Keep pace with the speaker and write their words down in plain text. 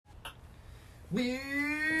We're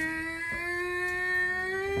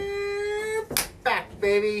back,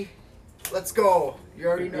 baby. Let's go. You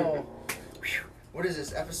already know. What is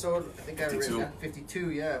this episode? I think I read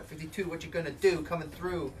 52. Yeah, 52. What you gonna do? Coming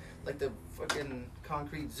through like the fucking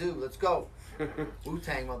concrete zoo. Let's go.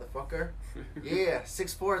 Wu-Tang, motherfucker. Yeah,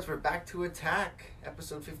 6'4". We're back to attack.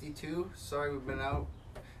 Episode 52. Sorry, we've been out.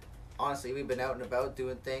 Honestly, we've been out and about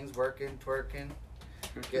doing things, working, twerking,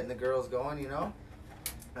 getting the girls going. You know.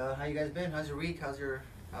 How you guys been? How's your week? How's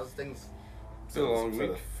things? It's been a long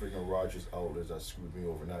week. Freaking Rogers outlets that screwed me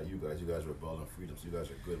over. Not you guys. You guys were balling freedoms. You guys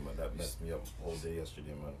are good, man. That messed me up all day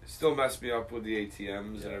yesterday, man. Still messed me up with the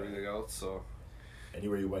ATMs and everything else. So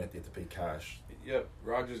anywhere you went, you had to pay cash. Yep,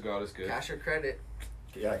 Rogers got us good. Cash or credit?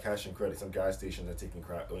 Yeah, cash and credit. Some gas stations are taking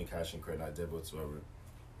only cash and credit, not debit whatsoever.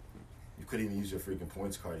 You couldn't even use your freaking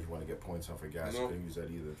points card if you want to get points on for gas. You couldn't use that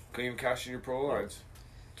either. Couldn't even cash in your pro lines.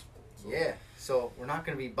 Yeah, so we're not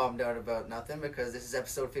going to be bummed out about nothing because this is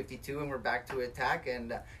episode 52 and we're back to attack.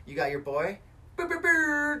 And you got your boy,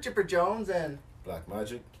 Chipper Jones, and Black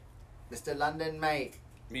Magic, Mr. London, mate.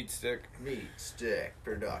 Meat Stick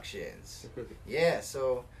Productions. Yeah,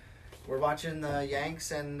 so we're watching the Yanks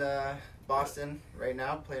and Boston right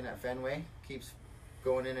now playing at Fenway. Keeps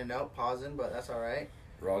going in and out, pausing, but that's all right.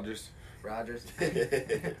 Rogers. Roger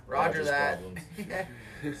that.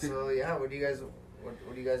 So yeah, what do you guys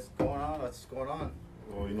going on? What's going on?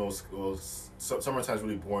 Well, you know, summertime's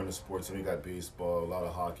really boring in sports. And we got baseball, a lot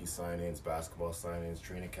of hockey signings, basketball signings,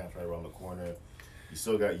 training camps right around the corner. You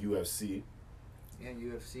still got UFC. Yeah,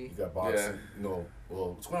 UFC. You got boxing. Yeah. You know,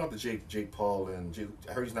 well, what's going on with Jake Paul and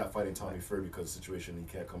I heard he's not fighting Tommy Fury because of the situation.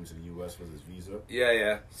 He can't come to the U.S. with his visa.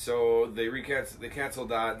 Yeah. So they canceled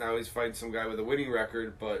that. Now he's fighting some guy with a winning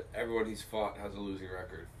record, but everyone he's fought has a losing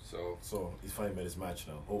record. So he's fighting his match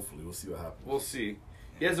now. Hopefully, we'll see what happens. We'll see.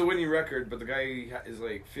 He has a winning record, but the guy is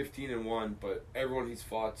like 15-1. But everyone he's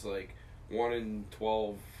fought's like 1-12,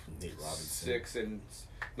 Nate Robinson, 6 and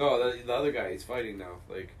no, the other guy he's fighting now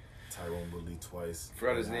like. Tyrone Woodley twice.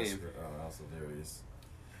 Forgot his name. That's hilarious.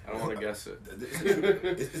 I don't want to guess it.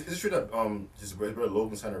 Is it true that just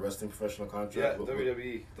Logan signed a wrestling professional contract? Yeah,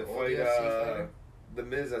 WWE. The fight, The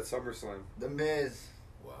Miz at SummerSlam. The Miz.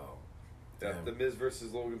 Wow. Yeah, The Miz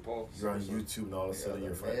versus Logan Paul. You're on YouTube and all of a sudden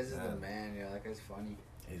you're fighting. Miz is the man. Yeah, that guy's funny.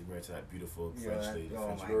 He's married to that beautiful French lady.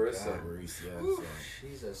 Oh my Marissa. God. Marissa, yeah. Ooh,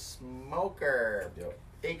 she's a smoker. Yep.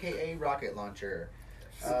 AKA rocket launcher.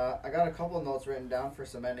 I got a couple of notes written down for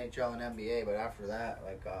some NHL and NBA, but after that,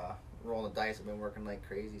 rolling the dice. I've been working like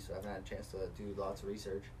crazy, so I haven't had a chance to do lots of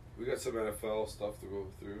research. We got some NFL stuff to go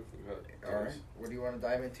through. All right. What do you want to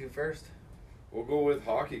dive into first? We'll go with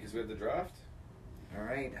hockey because we had the draft. All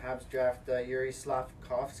right. Habs draft Yuri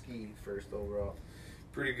Slafkovsky first overall.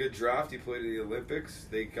 Pretty good draft. He played in the Olympics.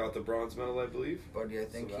 They got the bronze medal, I believe. But do you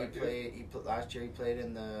think last year he played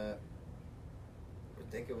in the? I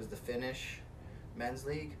think it was the Finnish men's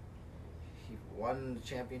league. He won the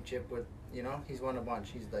championship with, he's won a bunch.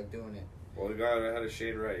 He's like doing it. Well, the guy had a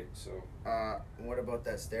Shane Wright, so. What about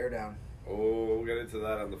that stare down? Oh, we'll get into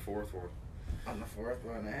that on the fourth one. On the fourth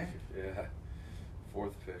one, eh? Yeah.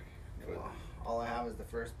 Fourth pick. Well, all I have is the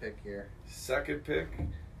first pick here. Second pick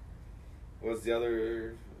was the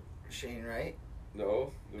other. Shane Wright?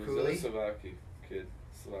 No, it was Cooley? the Slovakian.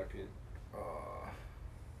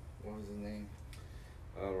 What was his name?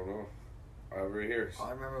 I don't know. Right here. All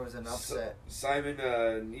I remember was an upset. Simon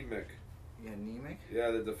Nemec. Yeah, Nemec?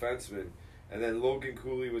 Yeah, the defenseman. And then Logan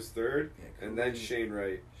Cooley was third, and then Shane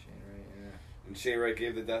Wright. Shane Wright, yeah. And Shane Wright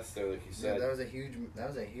gave the death stare, like you said. Yeah, that was a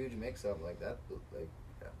huge mix-up. Like that,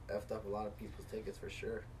 effed up a lot of people's tickets for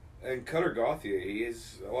sure. And Cutter Gauthier,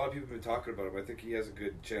 a lot of people have been talking about him. I think he has a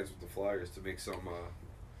good chance with the Flyers to make some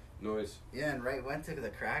noise. Yeah, and Wright went to the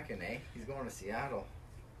Kraken, eh? He's going to Seattle.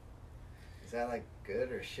 Is that like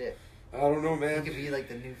good or shit? I don't know, man. He could be like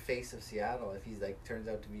the new face of Seattle if he's like turns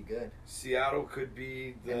out to be good. Seattle could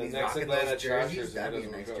be the and next Atlanta Thrashers. That'd be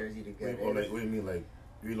a nice jersey to get. What do you mean, like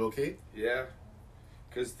relocate? Yeah,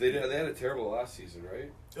 because they had a terrible last season,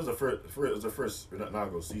 right? It was the first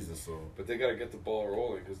inaugural season, so. But they got to get the ball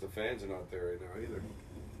rolling because the fans are not there right now either.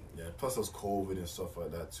 Yeah, plus there's COVID and stuff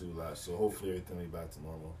like that too last. So hopefully everything will be back to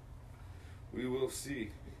normal. We will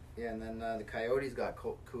see. Yeah, and then the Coyotes got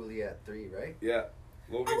Cooley at 3, right? Yeah,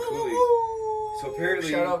 Logan Cooley. So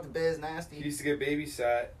apparently, shout out to Biz Nasty. He used to get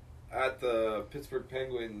babysat at the Pittsburgh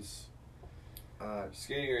Penguins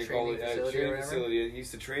skating rink, training facility, and he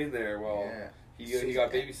used to train there. Well, he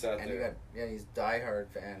got babysat there. He's a diehard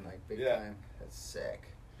fan, like big time. That's sick.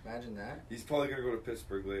 Imagine that. He's probably gonna go to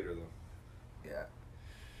Pittsburgh later though. Yeah.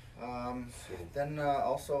 Then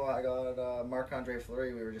also I got Marc-Andre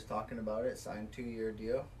Fleury. We were just talking about it. Signed 2-year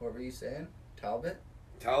deal. What were you saying? Talbot?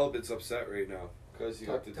 Talbot's upset right now because he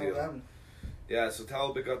got the deal. Them. Yeah, so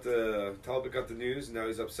Talbot got the news, and now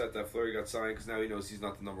he's upset that Fleury got signed because now he knows he's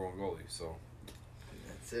not the number 1 goalie. So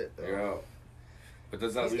that's it. Though. You're out. But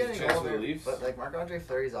does that leave a chance for the Leafs? But like Marc-Andre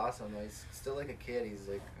Fleury's awesome. Though. He's still like a kid. He's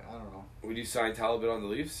like, I don't know. Would you sign Talbot on the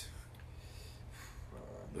Leafs?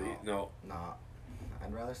 No. Nah.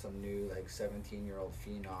 I'd rather some new like 17-year-old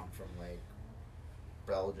phenom from like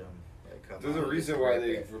Belgium. Like, there's a reason why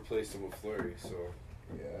they've replaced him with Fleury. So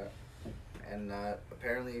yeah. And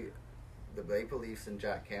apparently, the Maple Leafs and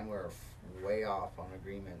Jack Campbell are way off on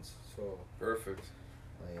agreements. So perfect.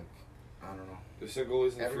 Like, I don't know. There's some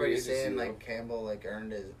goalies in everybody's saying like Campbell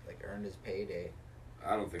earned his payday.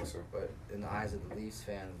 I don't think so. But in the eyes of the Leafs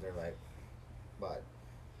fans, they're like, but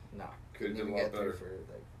nah, couldn't even get through for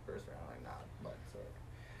like first round, like nah. But so,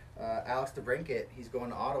 Alex DeBrincat, he's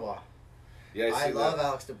going to Ottawa. Yeah, I love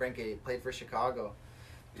Alex DeBrincat. He played for Chicago.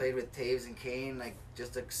 Played with Taves and Kane, like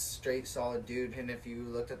just a straight solid dude. And if you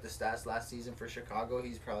looked at the stats last season for Chicago,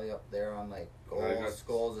 he's probably up there on like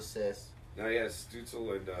goals, assists. Now he has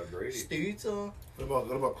Stützle and Brady. Stützle.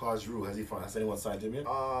 What about Claude Giroux? Has anyone signed him yet?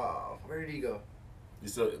 Where did he go?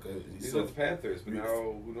 He's with the Panthers, but now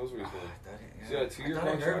who knows where he's going?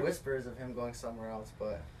 I heard whispers of him going somewhere else,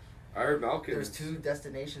 but I heard Malkin. There's 2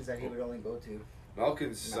 destinations that he would only go to.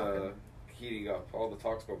 Malkin's heating up. All the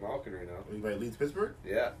talks about Malkin right now. He might leave Pittsburgh?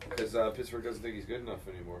 Yeah, because Pittsburgh doesn't think he's good enough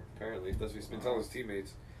anymore. Apparently, that's what he's been telling his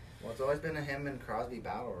teammates. Well, it's always been a him and Crosby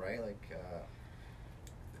battle, right? Like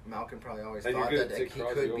Malkin probably always thought that he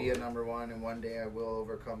could be a number 1, and one day I will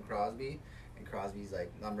overcome Crosby. And Crosby's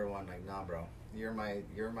like number 1, like nah, bro, you're my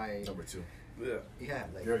number 2. Yeah, yeah,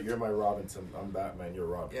 like you're my Robin. I'm Batman. You're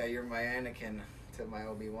Robin. Yeah, you're my Anakin to my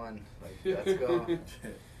Obi-Wan. Like let's go.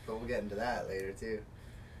 But we'll get into that later too.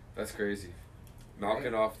 That's crazy.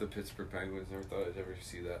 Malkin off the Pittsburgh Penguins. Never thought I'd ever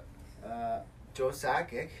see that. Joe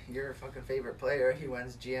Sakic, your fucking favorite player. He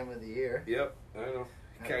wins GM of the year. Yep, I know.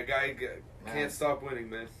 Guy can't stop winning,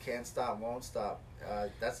 man. Can't stop, won't stop.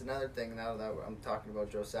 That's another thing. Now that I'm talking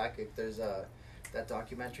about Joe Sakic, there's that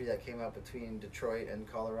documentary that came out between Detroit and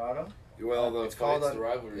Colorado. Well, the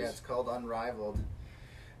rivalries. Yeah, it's called Unrivaled.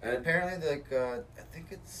 And apparently, like I think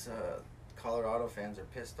it's Colorado fans are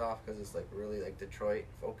pissed off because it's like really like Detroit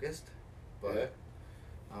focused. But yeah.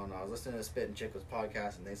 I don't know. I was listening to Spit and Chicklets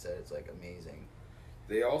podcast, and they said it's like amazing.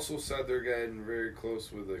 They also said they're getting very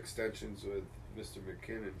close with extensions with Mr.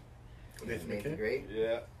 McKinnon. Nathan Great?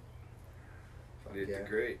 Yeah. Nathan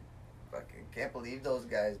Great. Fucking can't believe those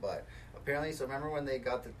guys, but apparently, so remember when they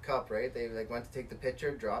got the cup, right? They like went to take the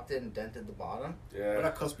picture, dropped it, and dented the bottom. Yeah. But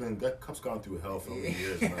that cup's gone through hell for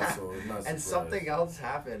years, man. So it's not and something else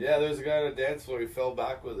happened. Yeah, there's a guy on a dance floor. He fell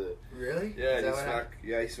back with it. Really? Yeah,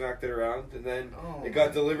 he smacked it around, and then it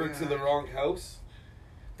got delivered to the wrong house.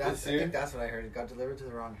 I think that's what I heard. It got delivered to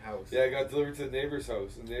the wrong house. Yeah, it got delivered to the neighbor's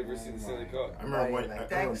house. The neighbor seen the Stanley Cup. I remember when.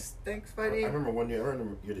 Thanks, buddy. I remember one year. I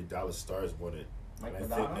remember the Dallas Stars won it.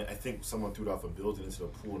 I think someone threw it off a building into the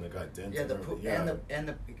pool and it got dented. Yeah, the pool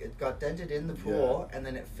it got dented in the pool and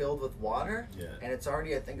then it filled with water. Yeah. And it's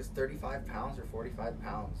already, I think it's 35 pounds or 45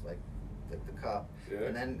 pounds, like the cup. Yeah.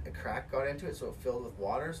 And then a crack got into it, so it filled with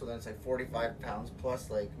water. So then it's like 45 pounds plus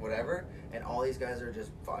like whatever. And all these guys are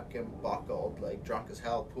just fucking buckled, like drunk as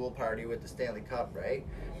hell. Pool party with the Stanley Cup, right?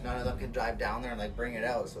 None of them can drive down there and like bring it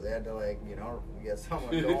out. So they had to like, get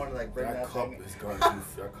someone going and like bring that thing.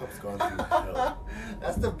 That cup's gone through hell.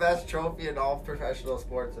 That's the best trophy in all professional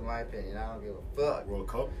sports, in my opinion. I don't give a fuck. World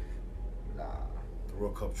Cup? Nah. The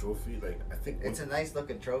World Cup trophy, I think it's a nice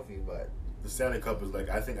looking trophy, but the Stanley Cup is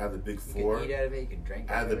I think out of the big 4. You can eat out of it, you can drink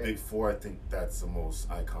out of it. Out of the big 4, I think that's the most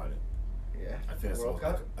iconic. Yeah. I think that's World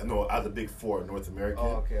Cup? No, out of the big 4 North American.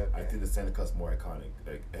 Oh, okay. I think the Stanley Cup's more iconic.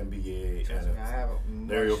 Like NBA, NFL.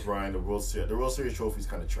 Larry O'Brien, the World Series. The World Series trophy is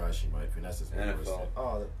kind of trashy, in my opinion. That's just NFL.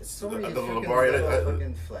 Oh, it's so many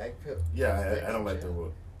fucking flag. Yeah, I don't like the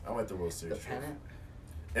World. I don't like the World Series. The pennant.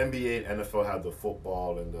 NBA and NFL have the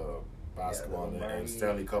football and the basketball, and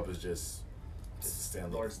Stanley Cup is just Stanley.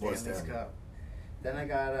 Lord Stanley's Cup. Then I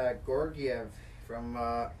got Georgiev from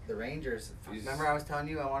the Rangers. Remember I was telling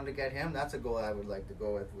you I wanted to get him? That's a goal I would like to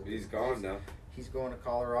go with. He's gone now. He's going to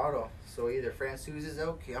Colorado. So either Francouz is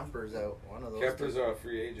out, Kemper's out. One of those. Kemper's a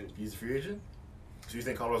free agent. He's a free agent? So you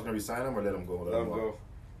think Colorado's going to resign him or let him go? Let him go.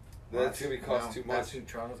 That's going to cost too much. That's who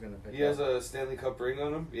Toronto's going to pick. He has a Stanley Cup ring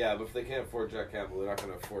on him? Yeah, but if they can't afford Jack Campbell, they're not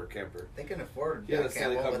going to afford Kemper. They can afford Jack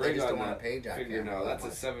Campbell, but they just don't want to pay Jack Campbell. Now. That's a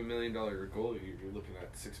 $7 million goal. You're looking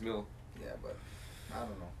at $6 million. Yeah, but I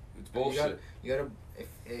don't know. It's bullshit. You gotta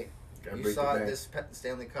You saw this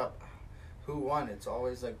Stanley Cup. Who won? It's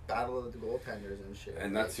always like battle of the goaltenders and shit.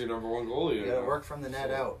 And that's your number one goalie. You gotta work from the net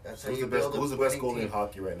out. That's how you build a winning team. Who's the best goalie in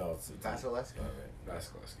hockey right now? Vasilevsky.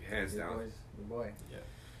 Vasilevsky, hands down. The boy. Yeah.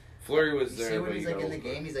 Fleury was there. See when he's like in the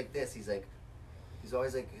game, he's like this. He's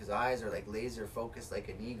always like, his eyes are like laser focused like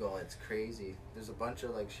an eagle. It's crazy. There's a bunch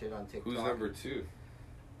of like shit on TikTok. Who's number 2?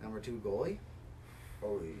 Number 2 goalie?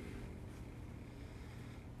 Holy.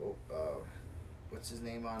 What's his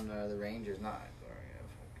name on the Rangers?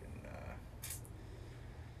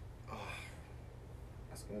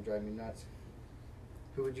 That's gonna drive me nuts.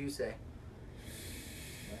 Who would you say?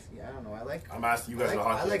 Yeah, I don't know. I'm asking you guys, the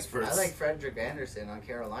hockey experts. I like Frederik Andersen on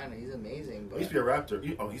Carolina. He's amazing. But he used to be a Raptor. He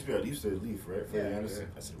used to be a Leaf, right? Frederik Andersen.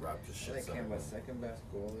 I said Raptor. I like him, but second best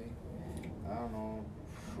goalie. I don't know.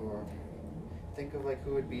 Sure. Think of like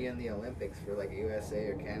who would be in the Olympics for like USA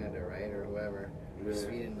or Canada, right, or whoever. Yeah.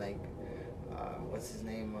 Sweden, like what's his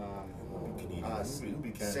name?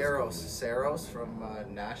 Saros from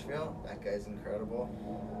Nashville. That guy's incredible.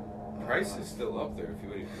 Price is still up there if he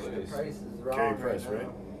plays. Price is wrong. Carey Price, right?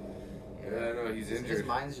 Yeah, no, he's injured. His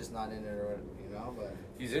mind's just not in it, or but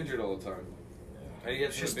he's injured all the time. And he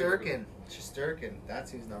has Shesterkin.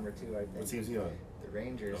 That's who's number 2, I think. What team's he on? The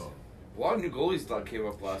Rangers. Oh. A lot of new goalies came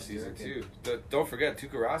up last season too. Don't forget,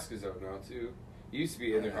 Tuukka Raska's out now too. He used to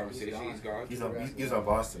be in the conversation. He's gone. He's on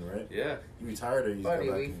Boston, right? Yeah. He retired or he's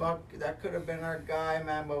Buddy, that could have been our guy,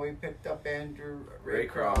 man, but we picked up Andrew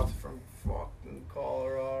Raycroft from fucking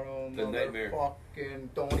Colorado. The nightmare. Fucking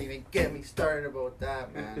don't even get me started about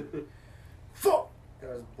that, man. Fuck! That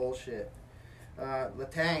was bullshit.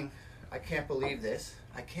 Letang, I can't believe this.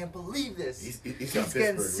 He's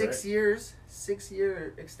getting 6 years,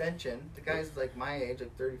 6-year extension. The guy's like my age,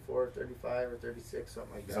 like 34, 35, or 36,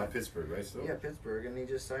 something like that. He's on Pittsburgh, right? So? Yeah, Pittsburgh, and he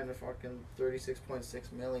just signed a fucking 36.6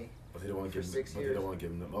 milli. But they don't want to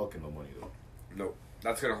give him the Malkin no money though. Nope.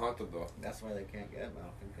 That's gonna haunt them though. That's why they can't get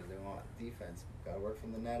Malkin, because they want defense. Got to work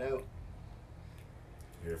from the net out.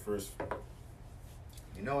 Here first.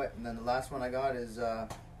 You know it. And then the last one I got is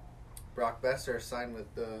Brock Besser signed with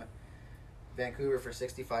Vancouver for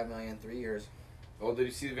 $65 million, 3 years. Oh, did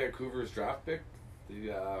you see Vancouver's draft pick?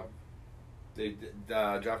 They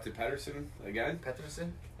drafted Pettersson again.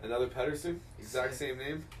 Pettersson? Another Pettersson. Exact same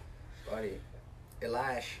name. Buddy.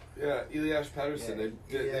 Elias. Yeah, Elias Pettersson.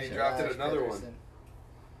 Yeah, they drafted another Pettersson. one.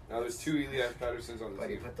 Now there's 2 Elias Petterssons on the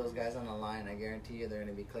Buddy, team. put those guys on the line. I guarantee you they're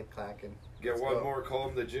going to be click-clacking. Get one more, call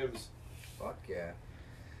them the Gyms. Fuck yeah.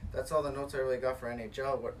 That's all the notes I really got for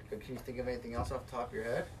NHL. Can you think of anything else off the top of your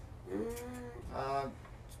head?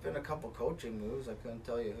 It's been a couple coaching moves. I couldn't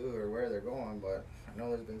tell you who or where they're going, but I know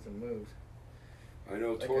there's been some moves. I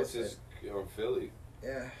know Torts is Philly.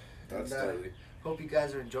 Yeah. That's totally. Hope you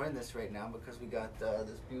guys are enjoying this right now because we got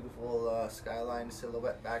this beautiful skyline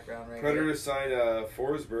silhouette background right Predator here. signed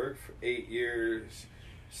Forsberg for 8 years,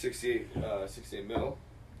 68 mil.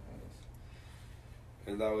 Nice.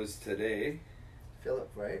 And that was today.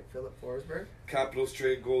 Philip Forsberg. Capitals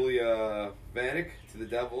trade goalie Vanek to the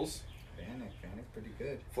Devils. Vanek's pretty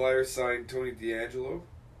good. Flyers signed Tony DeAngelo.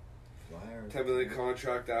 Flyers. $10 million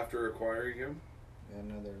contract after acquiring him.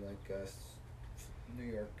 Another New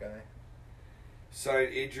York guy.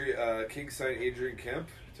 Kings signed Adrian Kemp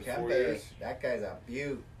to 4 Kempe, years. that guy's a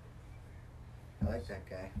beaut. I like that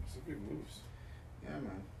guy. Some big moves. Yeah,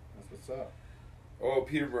 man. That's what's up. Oh,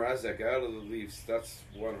 Peter Mrazek out of the Leafs. That's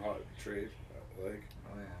one hot trade. Oh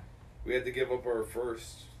yeah. We had to give up our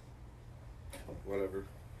first. Whatever.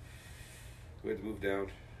 We had to move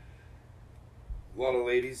down. A lot of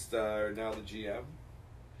ladies are now the GM.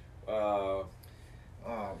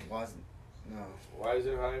 Wasn't. No.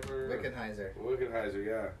 Weisenheimer. Wickenheiser,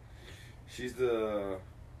 yeah. She's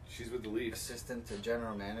with the Leafs. Assistant to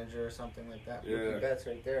general manager or something like that. Yeah. Mookie Betts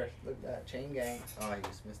right there. Look at that. Chain gang. Oh, you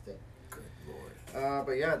just missed it. Good lord.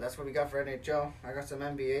 But yeah, that's what we got for NHL. I got some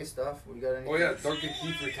NBA stuff. We got any? Oh yeah, Duncan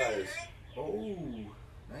Keith retires. Oh,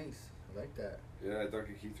 nice. I like that. Yeah,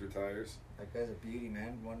 Duncan Keith retires. That guy's a beauty,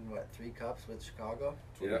 man. Won 3 cups with Chicago?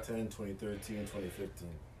 2010, 2013, 2015.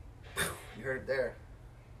 You heard it there.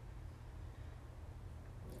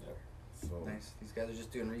 So Nice. These guys are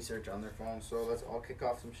just doing research on their phone. So I'll kick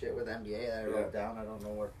off some shit with NBA that I wrote down. I don't know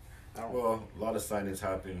what. Well, a lot of signings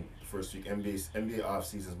happened the first week. NBA off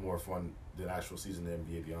season is more fun than actual season in the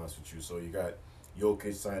NBA. To be honest with you, so you got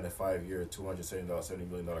Jokic signed a 5-year, $270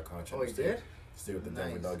 million contract. Oh, he did? Stay with the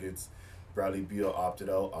Denver Nuggets. Bradley Beal opted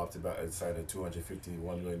back and signed a $251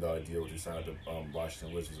 million deal, which he signed at the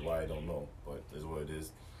Washington Wizards. Why I don't know, but that's what it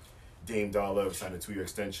is. Dame Dollar signed a 2-year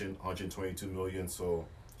extension, $122 million. So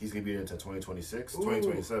He's going to be there until 2026,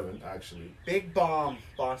 2027, actually. Big bomb.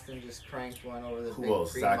 Boston just cranked one over the Who big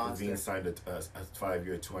else? Zach monster. LaVine signed a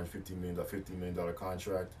 5-year, $250 million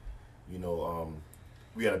contract. You know,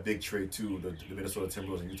 we had a big trade, too. The Minnesota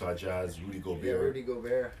Timberwolves and Utah Jazz, Rudy Gobert. Yeah, Rudy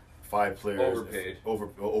Gobert. 5 players.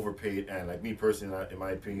 Overpaid. And, like, me personally, in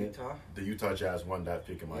my opinion, Utah? the Utah Jazz won that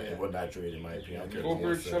pick, won that trade, in my opinion.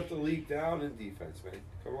 Gobert shut the league down in defense, man.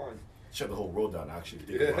 Come on. Shut the whole world down, actually.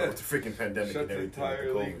 With the freaking pandemic shut and everything. Shut the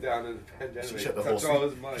entire league down in the pandemic. He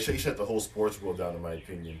shut the whole sports world down, in my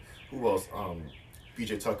opinion. Who else?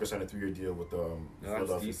 PJ Tucker signed a 3-year deal with the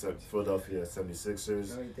Philadelphia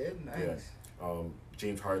 76ers. No, he did? Nice. Yeah.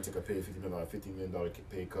 James Harden took a $50 million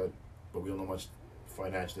pay cut, but we don't know much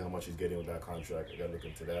financially how much he's getting with that contract. I got to look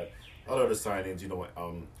into that. Other signings, you know,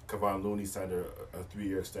 Kevon Looney signed a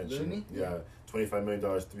 3-year extension. Looney? Yeah, $25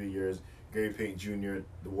 million, 3 years. Gary Payton Jr.,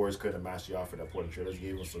 the Warriors couldn't match the offer that Portland Trailblazers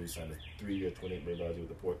gave him, so he signed a 3-year, $28 million with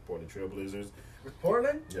the Portland Trailblazers. With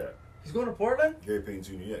Portland? Yeah. He's going to Portland? Gary Payton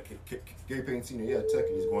Jr., yeah. Gary Payton Sr., yeah, Tech,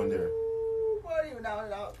 and he's going there. Okay,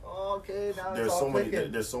 now there's it's so all many.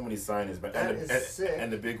 clicking. There's so many signings, but That is sick.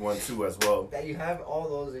 And the big one too as well. That you have all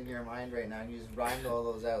those in your mind right now, and you just rhymed all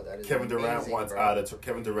those out. That is Kevin Durant amazing, wants bro. out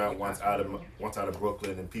of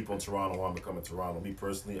Brooklyn, and people in Toronto want him to come to Toronto. Me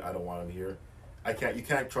personally, I don't want him here. You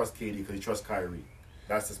can't trust KD because you trust Kyrie.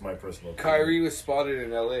 That's just my personal opinion. Kyrie was spotted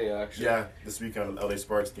in LA, actually. Yeah, this weekend on the LA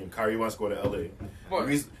Sparks game. Kyrie wants to go to LA. But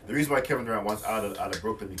The reason why Kevin Durant wants out of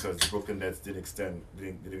Brooklyn because the Brooklyn Nets didn't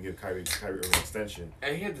give Kyrie an extension.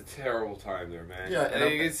 And he had a terrible time there, man. Yeah, and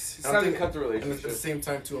it's time to cut the And relationship. at the same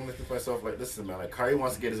time, too, I'm thinking to myself, like, listen, man, like, Kyrie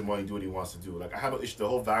wants to get his money, do what he wants to do. Like, I have no issue. The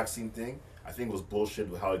whole vaccine thing, I think was bullshit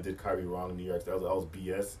with how he did Kyrie wrong in New York. That was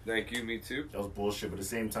BS. Thank you, me too. That was bullshit. But at the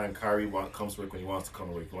same time, Kyrie comes to work when he wants to come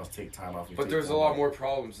to work. He wants to take time off. But there's a lot more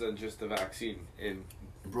problems than just the vaccine in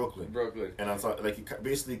Brooklyn. And I thought, like,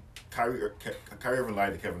 basically, Kyrie Irving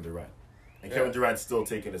lied to Kevin Durant. And Kevin Durant's still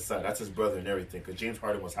taking his side. That's his brother and everything. Because James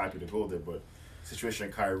Harden was happy to go there, but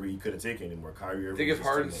situation Kyrie, he couldn't take it anymore. Kyrie Irving. I think if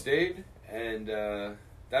Harden stayed, and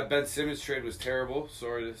that Ben Simmons trade was terrible.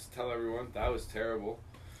 Sorry to tell everyone, that was terrible.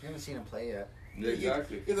 You haven't seen him play yet.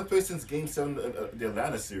 Exactly. He hasn't played since Game 7 of the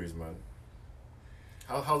Atlanta series, man.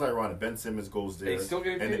 How's that ironic? Ben Simmons goes there, he's still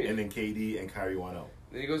getting paid. And then KD and Kyrie went out.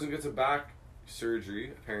 Then he goes and gets a back surgery,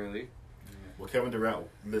 apparently. Well, Kevin Durant,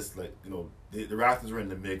 listen, like, you know, the Raptors were in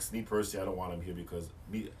the mix. Me personally, I don't want him here because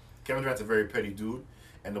Kevin Durant's a very petty dude,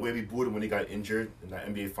 and the way we booed him when he got injured in that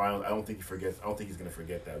NBA Finals, I don't think he forgets. I don't think he's gonna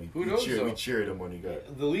forget that. We cheered him when he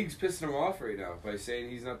got. The league's pissing him off right now by saying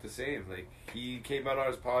he's not the same. Like, he came out on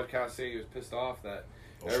his podcast saying he was pissed off that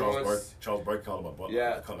Charles Barkley called him a butt.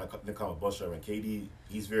 Yeah. They call him a bus driver. And KD,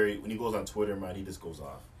 when he goes on Twitter, man, he just goes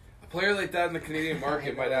off. A player like that in the Canadian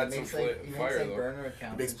market might add some fire, though. Burner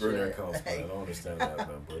accounts. He makes burner accounts, man. I don't understand that,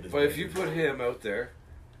 man. But if you put him out there,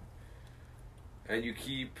 and you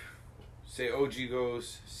keep, say, OG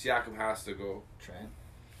goes, Siakam has to go. Trent.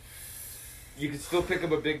 You can still pick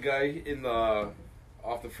up a big guy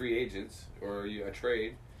off the free agents or a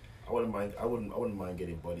trade. I wouldn't mind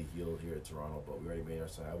getting Buddy Hield here at Toronto, but we already made our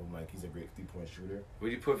side. I wouldn't mind. He's a great 3-point shooter.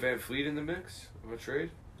 Would you put Van Fleet in the mix of a trade?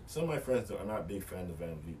 Some of my friends are not big fans of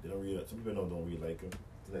Van Vliet. They don't really. Some people don't really like him.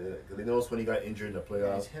 They noticed when he got injured in the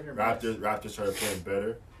playoffs. Raptors started playing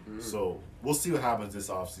better. Mm-hmm. So we'll see what happens this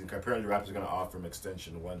offseason. Apparently, the Raptors are going to offer him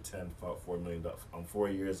extension, $110, $4 million on 4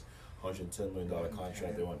 years, $110 million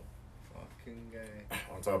contract. They want. Fucking guy.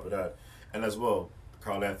 On top of that, and as well,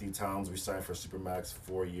 Karl Anthony Towns resigned for Supermax,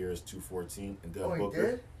 4 years, $214, and Devin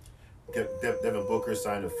Booker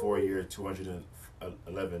signed a 4-year, $211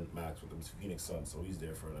 max with the Phoenix Suns, so he's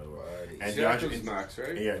there for another one. And Siakam's max,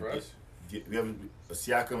 right? Yeah, for us? We haven't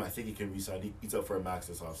Siakam. I think he can resign. He's up for a max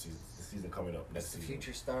this offseason. The season coming up next season.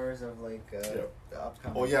 Future stars of the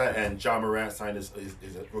upcoming. Oh yeah, and John Morant signed his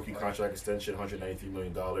rookie contract extension, $193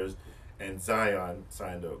 million, and Zion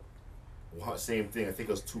signed a same thing. I think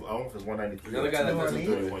it was $2. I don't know if it was $193. Another guy that doesn't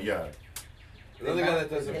 $231. Yeah. Another guy that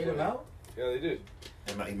doesn't play. Him out? Yeah, they did.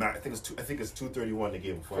 And I think it's $231 they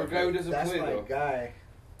gave him for a guy who doesn't play though. That's my guy.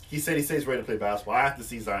 He said he's ready to play basketball. I have to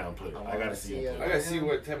see Zion play. I gotta see him play. I gotta see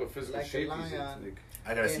what type of physical shape he's in.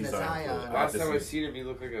 I gotta see Zion play. Last time I seen him, he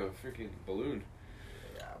looked like a freaking balloon.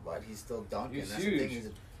 Yeah, but he's still dunking. He's That's huge. The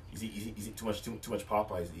thing. He's too much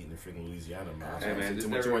Popeyes eating in freaking Louisiana, man. Hey, man, too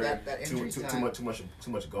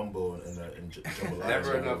much gumbo and jambalaya.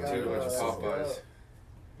 Never enough too much Popeyes.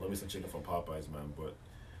 Love me some chicken from Popeyes, man. But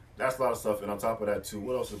that's a lot of stuff. And on top of that, too,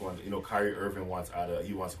 what else is going on? You know, Kyrie Irving wants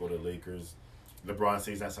to go to the Lakers. LeBron says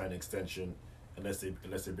he's not signing an extension unless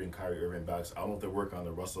they bring Kyrie Irving back. So I don't know if they're working on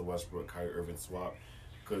the Russell Westbrook Kyrie Irving swap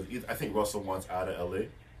because I think Russell wants out of LA.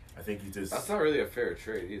 I think he just. That's not really a fair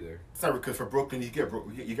trade either. It's not because for Brooklyn, you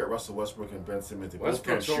get Russell Westbrook and Ben Simmons.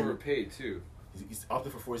 Westbrook's overpaid too. He's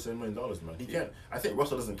opted for $47 million, man. He can't. I think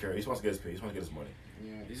Russell doesn't care. He just wants to get his pay. He just wants to get his money.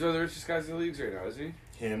 Yeah. He's one of the richest guys in the leagues right now, is he?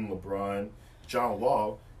 Him, LeBron, John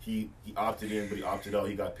Wall. He opted in, but he opted out.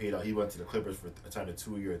 He got paid out. He went to the Clippers for a time, a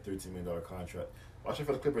 2-year, $13 million contract. Watch out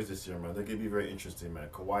for the Clippers this year, man. They're gonna be very interesting, man.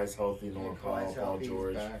 Kawhi's healthy, Norman Powell, Paul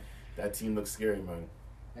George. That team looks scary, man.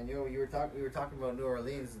 And we were talking about New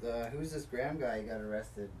Orleans. Who's this Graham guy? He got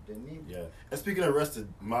arrested, didn't he? Yeah. And speaking of arrested,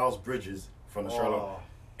 Miles Bridges from the Charlotte,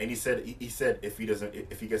 and he said if he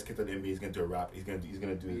gets kicked out of the NBA, he's gonna do a rap. He's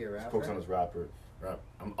gonna do focus on his rapper. Rap.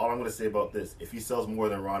 All I'm gonna say about this: if he sells more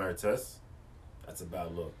than Ron Artest, that's a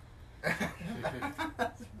bad look. That's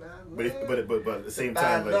a bad look. But at the same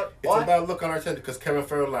time, like, it's a bad look on Artest because Kevin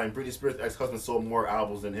Federline, Britney Spears' ex-husband, sold more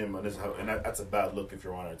albums than him, and that's a bad look if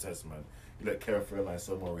you're on Artest, man. You let Kevin Federline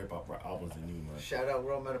sell more hip hop albums than you, man. Shout out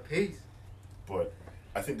World Metal Peace. But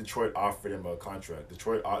I think Detroit offered him a contract.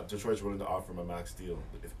 Detroit's willing to offer him a max deal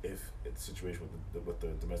if the situation with the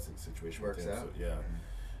domestic situation works with him. out. So, yeah.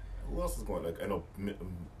 Who else is going? Like I know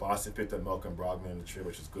Boston picked up Malcolm Brogdon in the trade,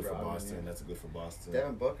 which is good for Boston. Yeah. That's good for Boston.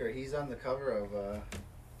 Devin Booker, he's on the cover of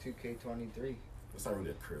 2K23. That's not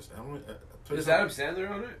really a curse. Is Adam Sandler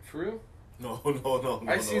on it for real? No.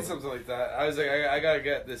 I seen something like that. I was like, I gotta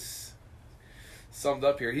get this summed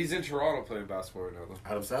up here. He's in Toronto playing basketball right now, though.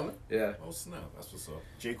 Adam Sandler? Yeah. Oh snap! That's what's up.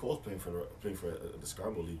 J. Cole's playing for the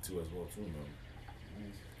Scarborough League too, as well too, man.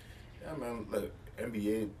 Yeah, man. Like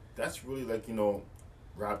NBA, that's really like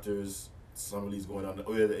Raptors. Some of these going on.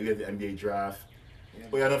 We had the NBA draft. Yeah.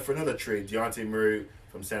 Oh yeah, for another trade, Dejounte Murray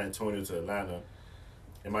from San Antonio to Atlanta.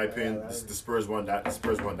 In my opinion, the Spurs won that. The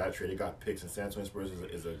Spurs won that trade. They got picks, and San Antonio Spurs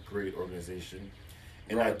is a great organization.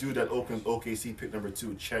 And that dude that OKC pick number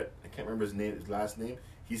 2, Chet, I can't remember his last name.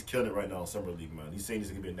 He's killing it right now in Summer League, man. He's saying he's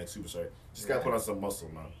gonna be the next superstar. Just gotta put on some muscle,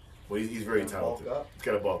 man. Well, he's very talented. He's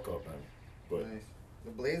gotta bulk up, man. But nice.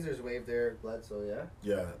 The Blazers waived their Bledsoe, yeah.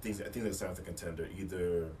 Yeah, I think they're sounds a contender.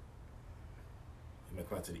 Either he might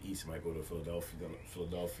come out to the East. He might go to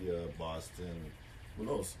Philadelphia, Boston. Who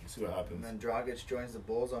knows? We'll see what happens. And then Dragic joins the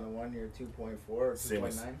Bulls on a 1-year 2.4 or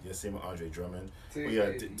 2.9. Same with Andre Drummond.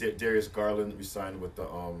 Darius Garland resigned with the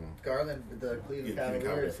Garland with the Cleveland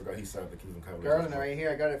Cavaliers. I forgot he signed with the Cleveland Cavaliers. Garland right here.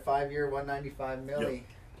 I got it 5-year, $195 million. Yep.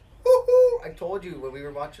 Woohoo! I told you when we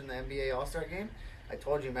were watching the NBA All-Star game. I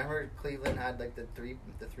told you. Remember Cleveland had like the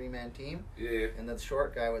three-man team. Yeah. And the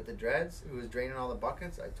short guy with the dreads who was draining all the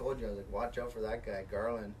buckets. I told you. I was like, watch out for that guy,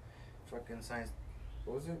 Garland. Fucking signs.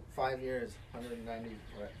 What was it? 5 years,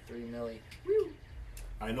 $193 million. Woo!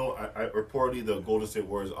 I know. I reportedly the Golden State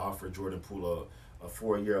Warriors offered Jordan Poole a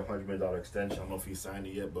 4-year, $100 million extension. I don't know if he signed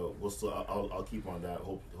it yet, but we'll still. I'll keep on that.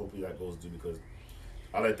 Hopefully that goes through because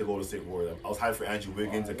I like the Golden State Warriors. I was hyped for Andrew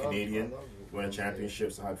Wiggins, a Canadian, winning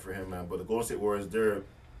championships. I'm hyped for him, man. But the Golden State Warriors, their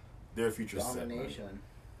future set. Domination.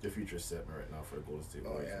 Their future set right now for the Golden State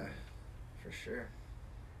Warriors. Oh yeah, man. For sure.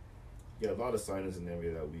 Yeah, a lot of signings in the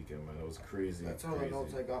NBA that weekend, man. It was crazy. That's all the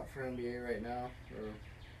notes I got for NBA right now.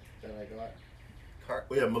 That I got.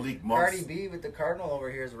 Malik Monk. Cardi B with the Cardinal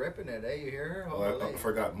over here is ripping it, eh? You hear her? Oh, I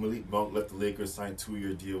forgot. Malik Monk let the Lakers sign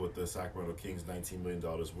 2-year deal with the Sacramento Kings, $19 million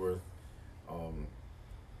worth.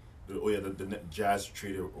 The Jazz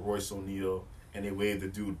traded Royce O'Neal, and they waived the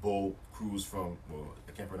dude Bo Cruz from. Well,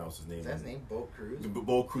 I can't pronounce his name. Is that his name? Bo Cruz.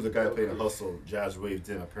 Bo Cruz, the guy that played in Hustle. Jazz waived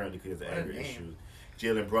him apparently because of anger issues.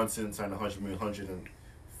 Jalen Brunson signed a $110 million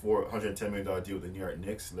deal with the New York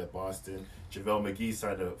Knicks, left Boston. JaVale McGee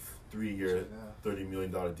signed a 3-year, $30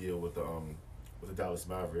 million deal with the Dallas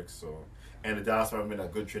Mavericks. So, and the Dallas Mavericks made a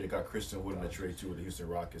good trade. They got Christian Wood in the trade too with the Houston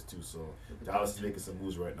Rockets too. So Dallas is making some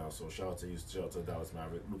moves right now. So shout out to the Dallas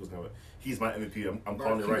Mavericks. He's my MVP. I'm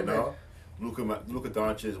calling it right now. Luka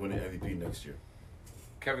Doncic is winning MVP next year.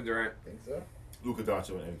 Kevin Durant. Think so? Luka Doncic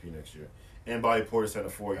winning MVP next year. And Bobby Porter signed a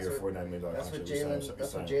 4-year, $49 million contract.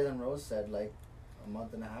 That's what Jalen Rose said like a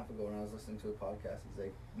month and a half ago when I was listening to a podcast. He's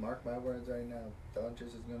like, mark my words right now, Doncic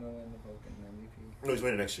is going to win the fucking MVP. No, he's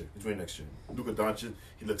winning next year. Luka Doncic,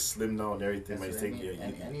 he looks slim now and everything.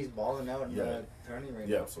 And he's balling out in the tourney right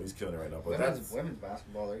now. Yeah, so he's killing it right now. But women's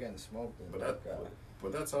basketball, they're getting smoked.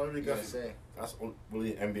 But that's all we got. That's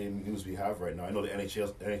really NBA news we have right now. I know the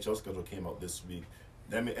NHL schedule came out this week.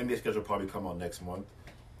 The NBA schedule will probably come out next month.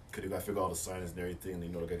 Because they got to figure out all the signings and everything. They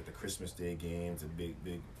got to get the Christmas Day games and big. Oh,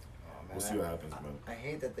 man, we'll see what happens, man. I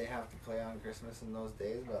hate that they have to play on Christmas in those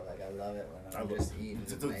days, but like I love it when I'm just eating.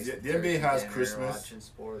 The NBA has Christmas.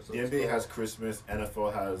 The NBA has Christmas.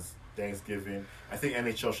 NFL has Thanksgiving. I think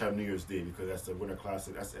NHL should have New Year's Day because that's the Winter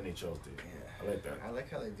Classic. That's NHL's day. Yeah. I like that. I like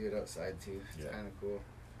how they do it outside too. It's kind of cool.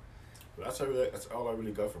 But that's all I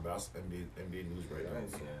really got for NBA news right now.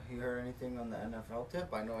 So. You heard anything on the NFL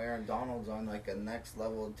tip? I know Aaron Donald's on like a next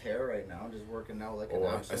level tear right now, just working out like an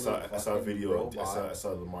absolute I saw a video. Robot. I saw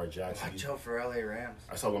Lamar Jackson. Watch out for LA Rams.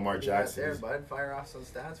 I saw Lamar Jackson. There, bud. Fire off some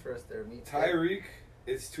stats for us there. Tyreek.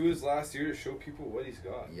 It's Tua's last year to show people what he's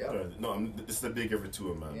got. Yep. No, this is a big year for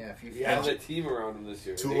Tua, man. Yeah, if you have a team around him this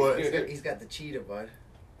year. Tua, he's got the cheetah, bud.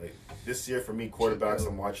 Like this year for me, quarterbacks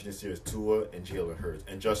I'm watching this year is Tua and Jalen Hurts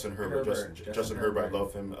and Justin Herbert. Justin Herbert, I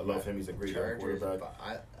love him. I love him. He's a great quarterback.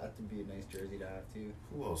 But that would be a nice jersey to have too.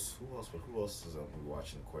 Who else is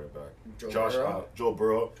watching quarterback? Joe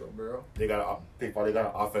Burrow. They got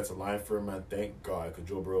an offensive line for him, man. Thank God, because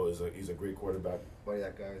Joe Burrow he's a great quarterback. Boy,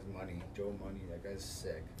 that guy's money. Joe Money. That guy's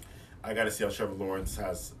sick. I got to see how Trevor Lawrence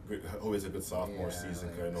has a good sophomore season.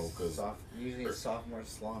 Like, I know because usually a sophomore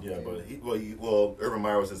slump. Yeah, dude. But Urban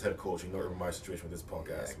Meyer was his head coach. You know Urban Meyer's situation with this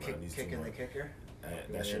podcast, man. He's kicking the kicker.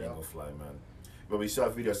 And that shit ain't gonna fly, man. But we saw a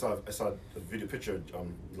video. I saw a video picture of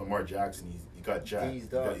Lamar Jackson. He got jacked. He's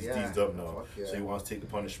deezed up now. So he wants to take the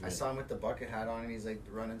punishment. I saw him with the bucket hat on, and he's like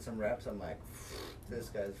running some reps. I'm like, this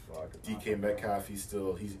guy's fucking. DK Metcalf.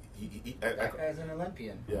 That guy's an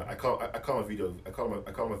Olympian. Yeah, I call him a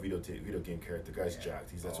video game character. The guy's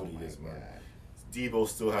jacked. That's what he is, man. Debo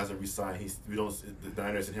still hasn't resigned. The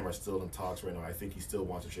Niners and him are still in talks right now. I think he still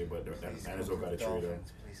wants to trade, but the Niners don't got to trade him.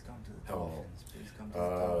 Please come to the Dolphins. Please come to the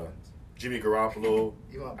Dolphins. Jimmy Garoppolo.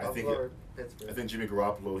 You want Buffalo or Pittsburgh? I think Jimmy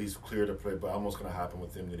Garoppolo, he's clear to play, but almost going to happen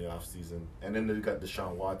with him in the offseason. And then we got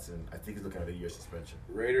Deshaun Watson. I think he's looking at a year suspension.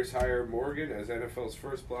 Raiders hire Morgan as NFL's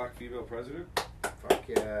first black female president. Fuck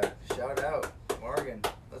yeah. Shout out. Morgan.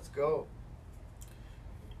 Let's go.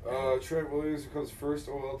 Trent Williams becomes first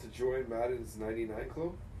OL to join Madden's 99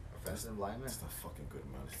 club. Offensive lineman. It's not fucking good,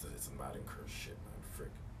 man. It's a Madden curse shit, man.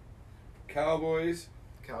 Frick. Cowboys.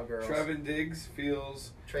 Cowgirls. Trevon Diggs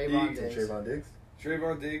feels... Trayvon Diggs.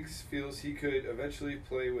 Trayvon Diggs feels he could eventually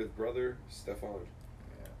play with brother Stephon.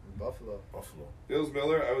 Yeah, Buffalo. Bills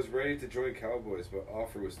Miller, I was ready to join Cowboys, but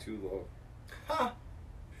offer was too low. Ha!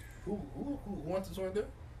 Who wants to join there?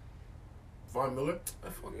 Von Miller?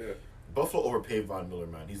 Yeah. Buffalo overpaid Von Miller,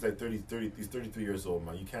 man. He's like 30, he's 33 years old,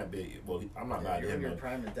 man. You can't be... Well, I'm not mad at him, man.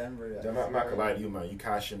 Prime in Denver. I'm not going to lie to you, man. You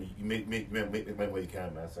cash him. You make money what you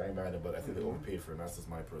can, man. So I ain't mad at him, but I think they overpaid for him. That's just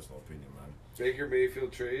my personal opinion, man. Baker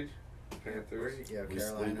Mayfield trade. Panthers. Yeah,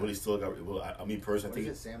 Carolina. What he still got... Well, me personally, I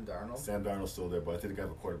think... Sam Darnold? Sam Darnold's still there, but I think they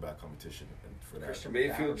have a quarterback competition for that. Christian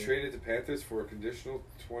Mayfield traded to Panthers for a conditional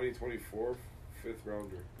 2024 fifth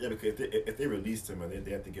rounder. Yeah, because if they released him, and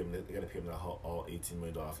they have to give him, they got to pay him all $18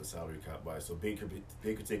 million off the salary cap by. So Baker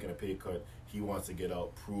taking a pay cut, he wants to get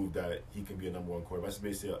out, prove that he can be a number one quarterback.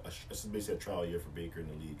 That's basically a trial year for Baker in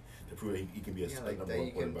the league to prove that he can be a number one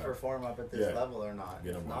quarterback. You can perform up at this level or not.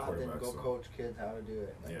 If not, then go coach kids how to do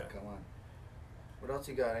it. Come on. What else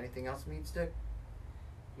you got? Anything else, Meat Stick?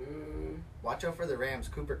 Watch out for the Rams.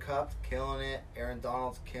 Cooper Kupp killing it. Aaron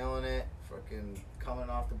Donald's killing it. Fucking coming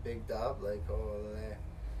off the big dub. Like,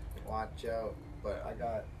 watch out. But I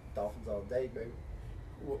got Dolphins all day, baby.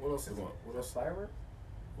 What else is going on? What else? Firework?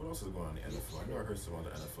 What else is going on in the NFL? I know I heard some on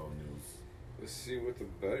the NFL news. Let's see what the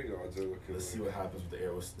betting odds are looking like. Let's see what happens with the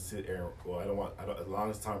air. Let's see Aaron. Well, I don't. As long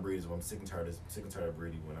as Tom Brady's, I'm sick and tired of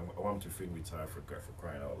Brady winning. I want him to freaking retire for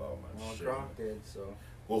crying out loud, man. Well, Gronk did so.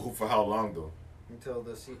 Well, for how long though? Until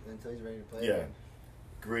he's ready to play. Yeah. Again.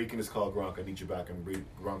 Brady can just call Gronk. I need you back, and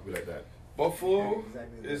Gronk be like that. Buffalo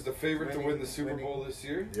is the favorite to win the Super Bowl this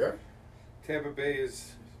year. Yeah. Tampa Bay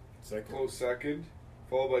is close second,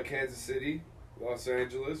 followed by Kansas City, Los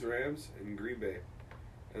Angeles Rams, and Green Bay.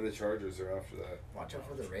 And the Chargers are after that. Watch out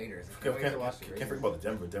for the Raiders. Can't forget about the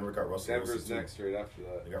Denver. Denver got Russell Wilson. Denver's next right after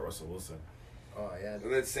that. They got Russell Wilson. Oh, yeah.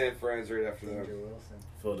 And then San Fran's right after that.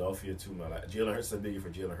 Philadelphia, too, man. Jalen Hurts is a biggie for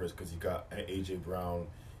Jalen Hurts because you got A.J. Brown,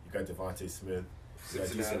 you got Devontae Smith, you got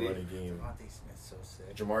a decent running game. Devontae Smith's so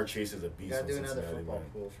sick. Jamar Chase is a beast. You got to do another football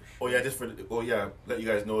pool for sure. Oh, yeah, let you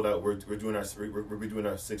guys know that we're doing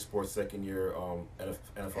our Six Sports second year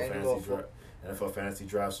NFL fantasy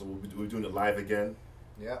draft. So we're doing it live again.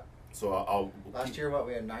 Yeah. So last year,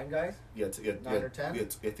 we had 9 guys? 9 or 10? I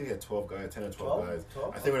think we had 12 guys, 10 or 12 guys. 12?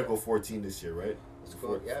 I think we're going to go 14 this year, right? Let's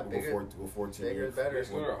go, bigger. Go 14. Bigger, better. Let's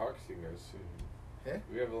go to our hockey team, guys, too. Yeah?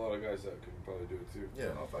 We have a lot of guys that could probably do it, too.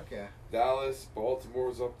 Yeah. Oh, fuck yeah. Dallas,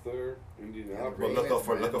 Baltimore's up there, Indianapolis. Well, look out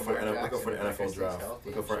for the NFL draft.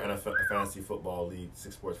 Look out for NFL Fantasy Football League,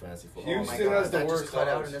 Six Sports Fantasy Football. Houston has the worst just cut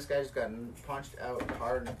out, and this guy just got punched out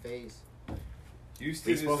hard in the face.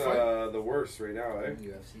 Houston is the worst right now, eh?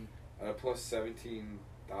 UFC. Plus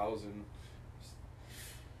 17,000.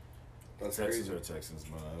 That's Texans crazy. are Texans,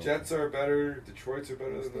 man. Jets are better. Detroit's are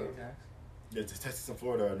better than them. Yeah, Texas and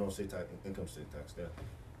Florida are no state tax, income state tax there.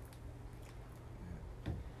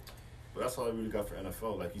 But that's all I really got for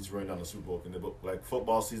NFL. Like, he's running down the Super Bowl. Like,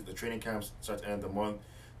 football season, the training camps start to end of the month.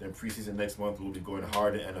 Then preseason next month, we'll be going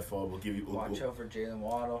hard in NFL. We'll give you watch out for Jalen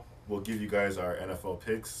Waddle. We'll give you guys our NFL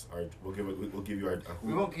picks. We'll give you our.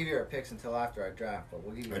 We won't give you our picks until after our draft, but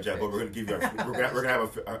we'll give you our draft. But we're gonna give you our. we're gonna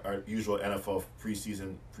have our usual NFL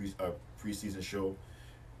preseason show.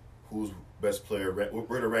 Who's best player? We're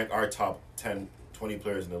gonna rank our top 10, 20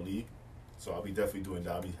 players in the league. So I'll be definitely doing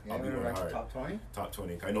that. I'll be going hard. Top 20. Top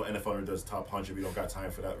 20. I know NFL does top 100. We don't got time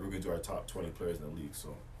for that. We're gonna do our top 20 players in the league.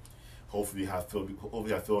 So. Hopefully, have Phil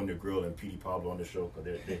on your grill and Petey Pablo on the show because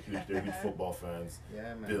they're huge football fans.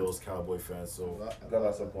 Yeah, man. Bills, Cowboy fans. So got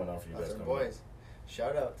lots of going on for you guys. Boys,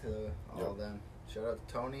 shout out to all of them. Shout out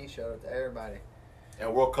to Tony. Shout out to everybody.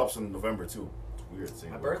 And World Cup's in November too. It's weird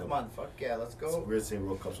saying my birth month. Fuck yeah, let's go. It's weird saying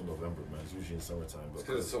World Cup's in November, man. It's usually in summertime.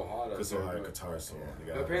 Because it's so hot. It's so hot in Qatar. So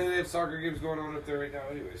yeah. Apparently they have soccer games going on up there right now,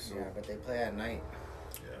 anyway. So. Yeah, but they play at night.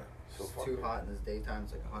 Yeah. It's too hot in this daytime.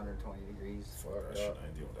 It's like 120 degrees. I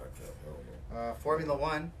shouldn't deal with that crap. Formula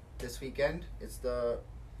One this weekend. It's the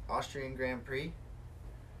Austrian Grand Prix.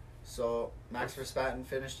 So Max Verstappen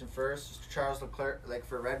finished in first. Charles Leclerc, like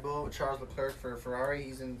for Red Bull, Charles Leclerc for Ferrari,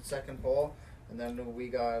 he's in second pole. And then we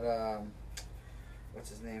got what's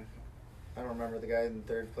his name? I don't remember the guy in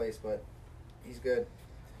third place, but he's good.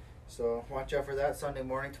 So watch out for that Sunday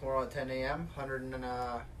morning tomorrow at 10 a.m.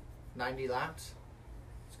 190 laps.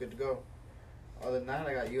 It's good to go. Other than that,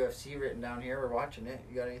 I got UFC written down here. We're watching it.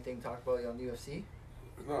 You got anything to talk about on UFC?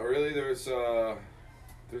 Not really. There's a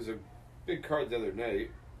big card the other night.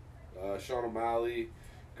 Sean O'Malley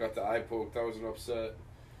got the eye poke. That was an upset.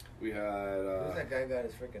 We had. Who's that guy got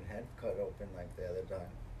his freaking head cut open like the other time?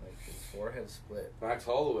 Like his forehead split. Max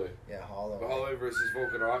Holloway. Yeah, Holloway. Holloway versus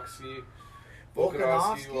Volkanovski.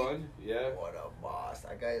 Volkanovski won. Yeah. What a boss!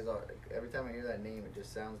 That guy is. Every time I hear that name, it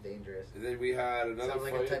just sounds dangerous. And then we had another sounds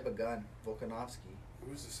like fight. A type of gun. Volkanovski.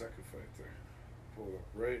 Who was the second fight there? Pull it up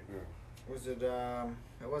right now. Was it?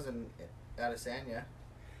 It wasn't Adesanya.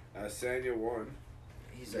 Adesanya won.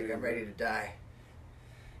 He's like, I'm ready to die.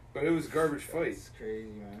 But it was a garbage fight. It's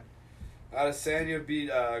crazy, man. Adesanya beat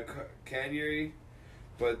Cannonier,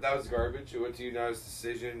 but that was garbage. It went to unanimous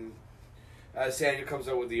decision. Adesanya comes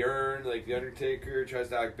out with the urn, like the Undertaker, tries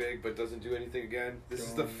to act big, but doesn't do anything again. This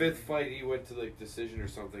is the fifth fight he went to like decision or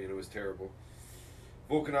something, and it was terrible.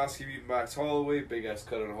 Volkanovski beat Max Holloway, big ass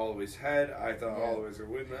cut on Holloway's head. I thought Holloway was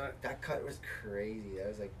gonna win that. That cut was crazy. That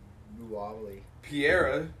was like wobbly.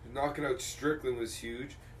 Pereira knocking out Strickland was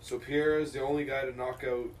huge. So Pereira is the only guy to knock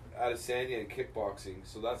out Adesanya in kickboxing.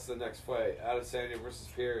 So that's the next fight: Adesanya versus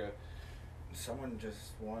Pereira. Someone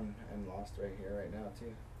just won and lost right here, right now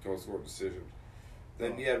too. Don't score decision.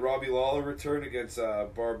 Then you had Robbie Lawler return against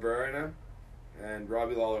Barberena, and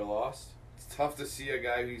Robbie Lawler lost. It's tough to see a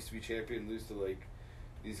guy who used to be champion lose to like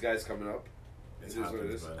these guys coming up. It happens,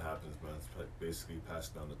 man. It's like basically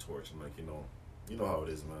passing down the torch. And like you know how it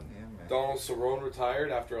is, man. Yeah, man. Donald Cerrone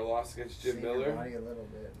retired after a loss against Jim Miller. Body a little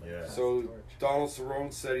bit, like yeah. So Donald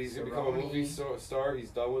Cerrone said he's gonna become a movie star. He's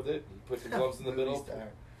done with it. He put the gloves in the middle,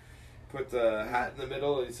 put the hat in the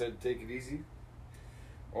middle, and he said, "Take it easy."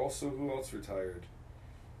 Also, who else retired?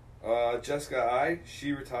 Jessica Ai,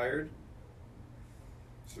 she retired.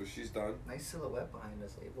 So she's done. Nice silhouette behind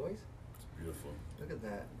us, eh, boys? It's beautiful. Look at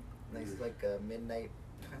that. Nice, like a midnight,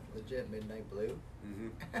 legit midnight blue.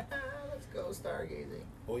 Mm-hmm. Let's go stargazing.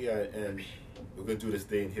 Oh yeah, and we're gonna do this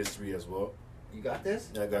day in history as well. You got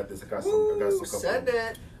this? Yeah, I got this. I got some. Send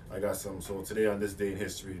it. I got some. So today on this day in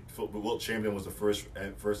history, Wilt Chamberlain was the first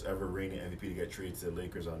ever reigning MVP to get traded to the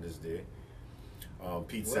Lakers on this day.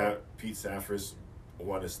 Pete Sampras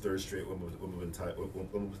won his third straight Wimbledon title.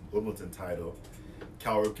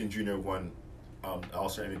 Cal Ripken Jr. won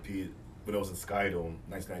All-Star MVP when it was in Skydome,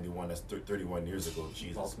 1991. That's 31 years ago.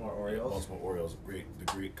 Jesus. Baltimore Orioles. Yeah, Baltimore Orioles. The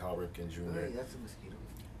great Cal Ripken Jr. Hey, that's a mosquito.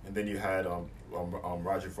 And then you had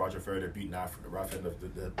Roger Federer beat Rafael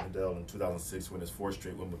Nadal in 2006, win his fourth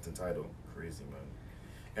straight Wimbledon title. Crazy,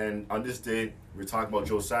 man. And on this day, we're talking about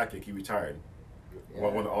Joe Sakic. He retired. Yeah.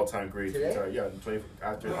 One of the all-time greats. Retired. Yeah,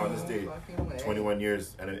 on this day, 21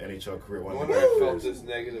 years and an NHL career. I felt this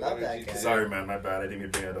negative energy. Sorry, man, my bad. I didn't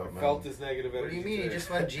even bring it up, man. Felt this negative energy. What do you mean? He just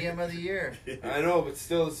won GM of the year. I know, but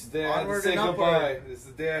still, this is the day I had to say goodbye. This is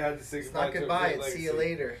the day I had to say goodbye. It's not goodbye. It's see you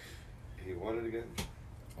later. He won it again.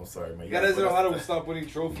 I'm sorry, man. You guys don't know how to stop winning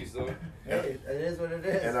trophies, though. Hey, it is what it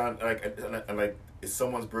is. And it's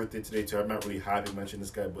someo's birthday today too. I'm not really happy to mention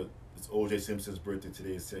this guy, but it's O.J. Simpson's birthday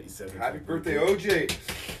today. He's 17. Happy birthday, O.J.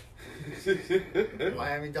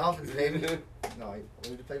 Miami Dolphins, baby. No, who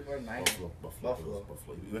did he play for? Buffalo.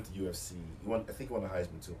 He went to UFC. I think he won the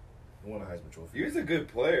Heisman too. He won a Heisman trophy. He was a good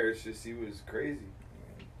player. It's just he was crazy.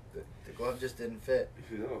 The glove just didn't fit.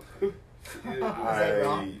 No. Is that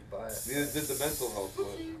wrong? Neither did the mental health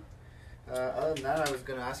one. Other than that, I was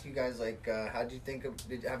gonna ask you guys like, how do you think of?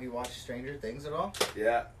 Have you watched Stranger Things at all?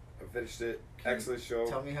 Yeah, I finished it. Excellent show.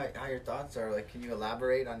 Tell me how your thoughts are. Like, can you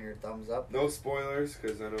elaborate on your thumbs up? No spoilers,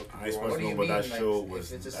 because I know. I supposed to know what that show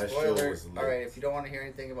was. If it's a that spoiler, show was all right. If you don't want to hear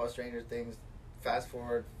anything about Stranger Things, fast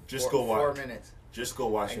forward. Just go watch. 4 minutes. Just go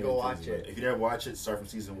watch it. Go watch it. If you never watch it, start from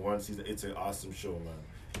season 1. It's an awesome show, man.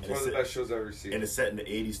 It's one of the best shows I've ever seen. And it's set in the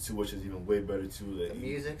 80s too, which is even way better too. Like, the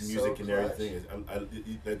music so and clutch. everything.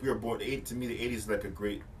 Like we were born. To me, the 80s is like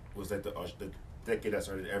was like the decade that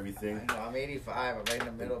started everything. I know. I'm 85. I'm right in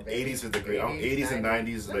the middle. The 80s is the great. 80s and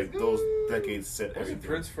 90s, like those decades set everything. Wasn't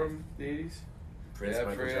Prince from the 80s? Prince,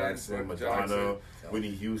 Michael Jackson, Madonna,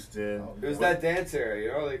 Whitney Houston. It was that dance era, you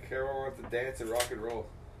know, like everyone wanted to dance and rock and roll.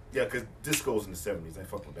 Yeah, because disco was in the 70s. I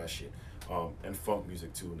fuck with that shit. And funk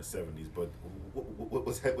music too in the 70s. But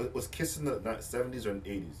was Kiss in the 70s or in the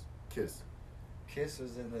 80s? Kiss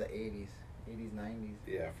was in the 80s. 80s, 90s.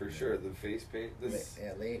 Yeah, for sure. The face paint. Late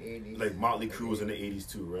 80s. Like Motley Crue was in the 80s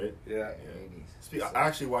too, right? Yeah. 80s. I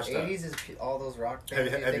actually watched that. 80s is all those rock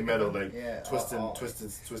bands. Heavy metal, like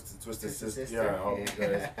Twisted Sister. Yeah, all those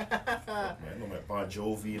guys. Man, I know my Bon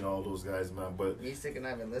Jovi and all those guys, man. But me and I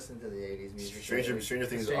haven't listened to the 80s music. Stranger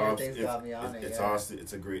Things got me on it. It's awesome.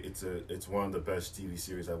 It's one of the best TV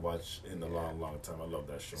series I've watched in a long time. I love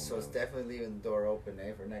that show. So it's definitely leaving the door open,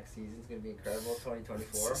 for next season. It's gonna be incredible.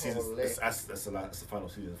 2024. That's a lot. It's the final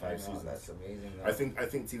season, 5 seasons. That's amazing. Though. I think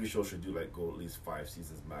TV shows should do go at least 5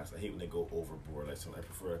 seasons max. I hate when they go overboard. I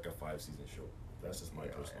prefer a 5-season show. That's just my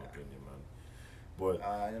personal opinion, man. But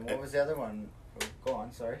and what was the other one? Oh, go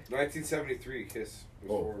on, sorry. 1973, Kiss was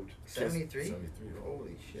formed. 73? 73.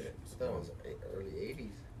 Holy shit! That was early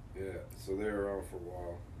 80s. Yeah, so they were around for a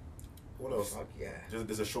while. What else? Fuck yeah.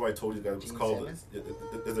 There's a show I told you guys. It's called.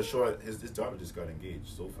 There's a show. His daughter just got engaged.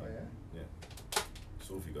 Sophie. Oh yeah. Yeah.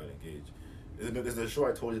 Sophie got engaged. There's a show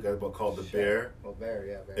I told you guys about called The Bear. Oh, Bear,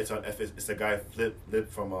 yeah, Bear. It's on It's a guy Lip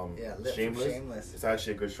from Shameless. It's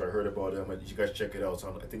actually a good show. I heard about it. You guys check it out.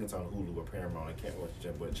 I think it's on Hulu or Paramount. I can't watch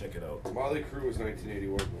it, but check it out. Motley Crue was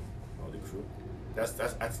 1981. Motley Crue.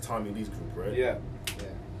 That's Tommy Lee's group, right? Yeah.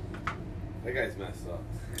 That guy's messed up.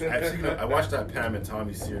 Actually, I watched that Pam and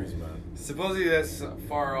Tommy series, man. Supposedly that's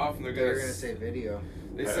far off, and they're gonna say video.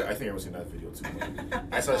 I think everyone's seen that video too.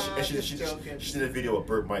 I saw she did a video with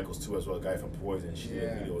Burt Michaels too as well, a guy from Poison. She did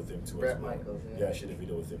a video with him too Bret as well. Michaels, yeah, she did a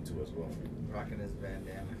video with him too as well. Rocking his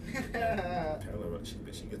bandana.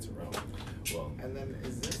 She gets around. Well. And then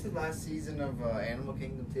is this the last season of Animal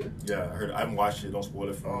Kingdom too? Yeah, I heard. I haven't watched it. Don't spoil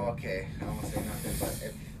it for me. Oh, okay. I won't say nothing,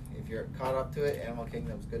 but if you're caught up to it, Animal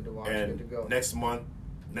Kingdom's good to watch. And good to go. Next month,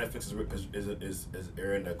 Netflix is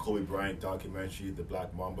airing the Kobe Bryant documentary, The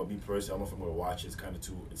Black Mamba. Me personally, I don't know if I'm gonna watch it. It's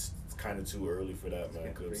kind of too early for that,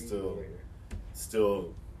 man. Cause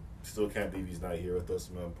still can't believe he's not here with us,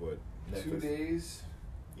 man. But Netflix, 2 days.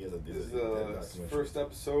 This is the first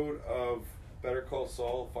episode of Better Call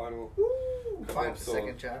Saul. Final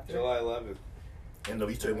second chapter. July 11th. And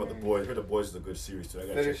he's talking about The Boys. I heard The Boys is a good series too. I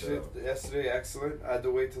gotta finished it yesterday. Excellent. I had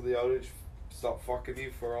to wait till the outage stopped fucking me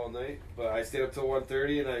for all night, but I stayed up till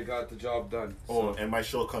 1:30 and I got the job done. Oh, and my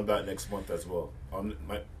show comes back next month as well.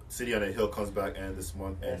 My City on the Hill comes back and this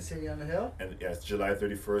month. And City on the Hill. And yeah, it's July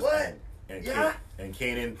 31st. What? And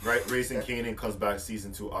Kanan, Raising Kanan comes back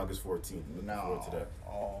season 2 August 14th. Looking forward to that.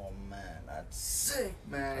 Oh man, that's sick,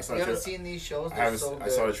 man. If you haven't seen these shows, I saw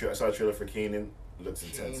the trailer for Kanan. Looks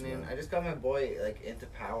intense, man. I just got my boy into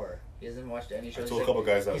Power. He hasn't watched any shows. I told a couple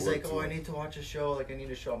guys that he's like, I need to watch a show. Like, I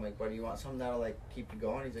need a show. I'm like, what do you want? Something that'll keep you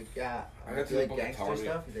going? He's like, yeah. I got to like gangster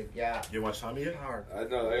stuff. He's like, yeah. You watch Tommy yet? Power. I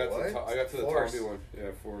know. I got to the Tommy one.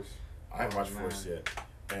 Yeah, Force. I haven't watched Force yet.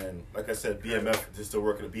 And like I said, BMF is still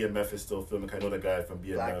working. BMF is still filming. I know the guy from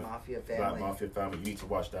BMF. Black Mafia Family. You need to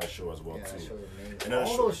watch that show as well too. That show's amazing.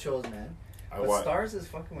 All those shows, man. But Stars is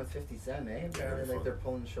fucking with 50 Cent, eh? Apparently, they're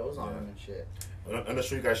pulling shows on him and shit. Another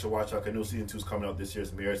show you guys should watch out. I know season 2's coming out this year.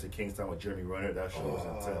 It's Mayors of Kingstown with Jeremy Renner. That show was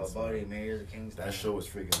intense. Oh, buddy, Mayors of Kingstown. That show was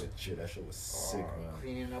freaking legit. That show was sick, man.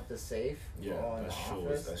 Cleaning up the safe. Yeah, that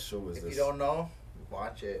show was. If you don't know,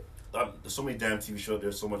 watch it. There's so many damn TV shows.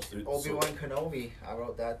 There's so much. Obi-Wan Kenobi. I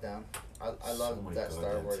wrote that down. I love that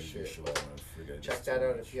Star Wars shit. Check that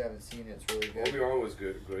out if you haven't seen it. It's really good. Obi-Wan was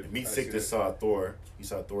good. Meat Sick just saw Thor. He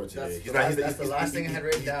saw Thor today. That's the last thing I had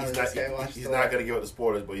written down. He's not gonna give out the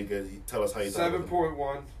spoilers, but he tell us how you.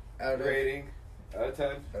 7.1 rating out of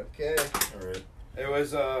 10. Okay. All right. It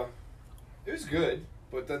was good,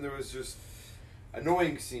 but then there was just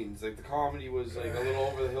annoying scenes. Like the comedy was like a little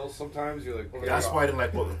over the hill sometimes. You're like, That's why I didn't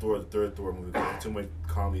like the third Thor movie. Because too much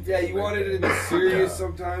comedy. Yeah, you wanted it to be serious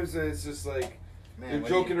sometimes, and it's just like you're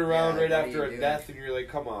joking around right after a death, and you're like,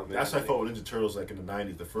 come on, man. That's how I felt with Ninja Turtles, like in the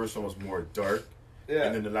 '90s. The first one was more dark. Yeah.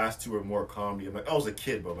 And then the last two were more comedy. I'm like, I was a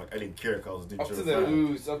kid, but I'm like, I didn't care because I was a Ninja Turtles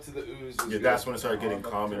fan. Up to the ooze. Yeah, that's when it started getting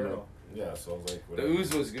comedy. Yeah, so I was like, whatever. The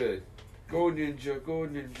ooze was good. Go Ninja,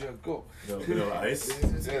 go. Vanilla Ice.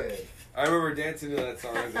 I remember dancing to that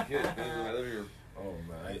song as a kid in my living room. Oh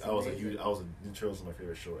man, I was Ninja Turtles was my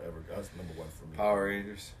favorite show ever. That's number one for me. Power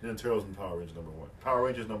Rangers. Ninja Turtles and Power Rangers number one. Power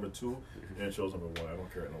Rangers number two. Ninja Turtles number one. I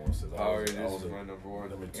don't care what no one says. Power Rangers is my number one.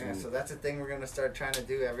 Number two. Yeah, so that's the thing we're gonna start trying to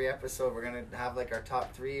do every episode. We're gonna have like our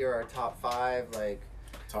top 3 or our top 5, like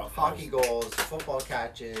top hockey goals, football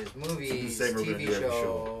catches, movies, TV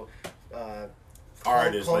show,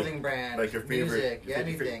 artists, clothing like, brand, like your favorite, music,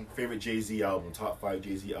 anything. Favorite Jay-Z album, top 5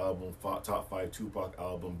 Jay-Z album, top 5 Tupac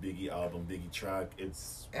album, Biggie track.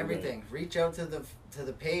 It's everything. Reach out to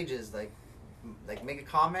the pages, like make a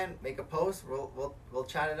comment, make a post. We'll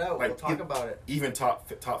chat it out. We'll talk about it. Even top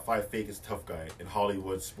 5 fakest tough guy in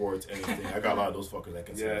Hollywood, sports, anything. I got a lot of those fuckers I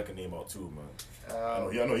can say I can name out too, man. I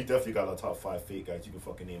know you definitely got a top 5 fake guys you can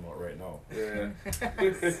fucking name out right now. Yeah.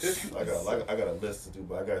 I got a list to do,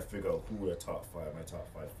 but I gotta figure out who are the top 5, my top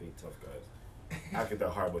 5 fake tough guys. I get that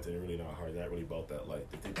hard, but they're really not hard. They're not really about that life.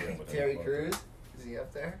 They think they're about Terry Crews, is he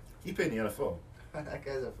up there? He played in the NFL. That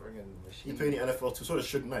guy's a friggin' machine. He played in the NFL too. So did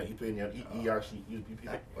Suge Knight. He played in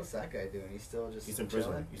the what's that guy doing? He's still just He's in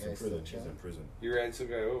prison. chilling? He's in prison. He ran some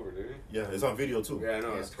guy over, didn't he? Yeah, it's on video too. Yeah, I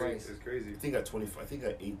know. It's crazy. It's crazy. I think I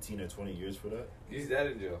got 18 or 20 years for that. He's dead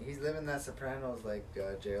in jail. He's living that Sopranos like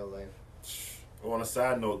jail life. Oh, on a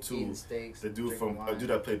side note too, eating steaks, the dude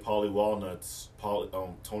that played Paulie Walnuts,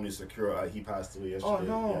 Tony Sakura, he passed away yesterday. Oh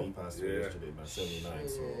no! Yeah, he passed away yesterday, man. 79. Shit,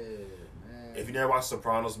 so, man. if you never watched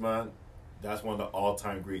Sopranos, man, that's one of the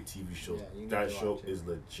all-time great TV shows. Yeah, that show is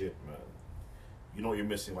legit, man. You know what you're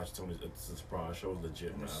missing watching Tony Sopranos. Show is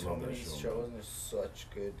legit, man. I love that show. Shows and it's such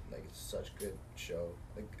good show.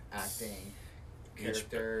 Like acting,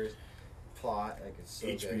 characters, plot, like it's so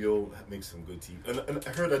HBO good. makes some good TV. And I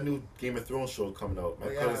heard a new Game of Thrones show coming out.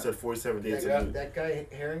 My cousin said 47 days. That guy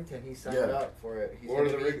Harrington, he signed up for it. He's Lord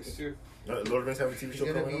of the Rings too. Lord of the Rings have a TV show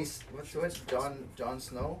coming out. What's Jon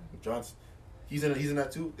Snow? He's in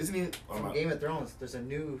that too, isn't he? From Game of Thrones, there's a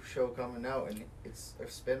new show coming out, and it's a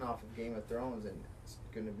spin-off of Game of Thrones, and it's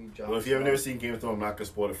gonna be Jon. Well, if you have never seen Game of Thrones, I'm not gonna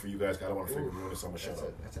spoil it for you guys. Cause I don't want to figure ruin it. So I'm gonna shut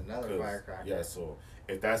up. That's another firecracker. Yeah, so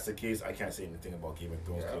if that's the case, I can't say anything about Game of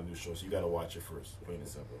Thrones. It's a new show, so you gotta watch it first. Plain and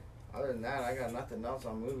simple. Other than that, I got nothing else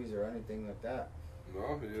on movies or anything like that.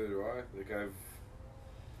 No, neither do I. Like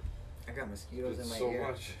I got mosquitoes in my so ear.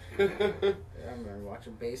 Much. Yeah, I remember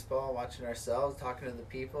watching baseball, watching ourselves, talking to the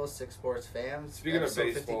people, Six Sports fans. Speaking of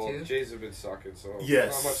baseball, 52. Jays have been sucking, so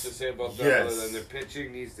yes. Not much to say about that other than their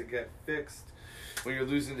pitching needs to get fixed. When you're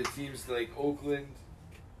losing to teams like Oakland.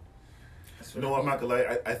 No, I'm not gonna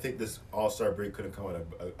lie. I think this All-Star break couldn't come at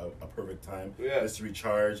a perfect time. Yeah. Just to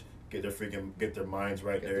recharge, get their minds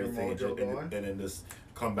right, and everything, and then just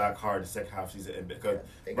come back hard the second half season. And because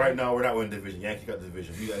right now we're not winning division. Yankees got the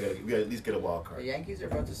division. We gotta at least get a wild card. The Yankees are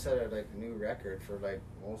about to set a new record for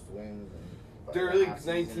most wins. And they're like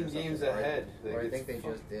 19 games ahead. Or I think they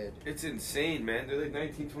just did. It's insane, man. They're like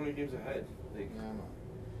 19, 20 games ahead. Like, yeah,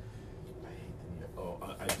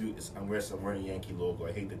 I do. I'm wearing a Yankee logo.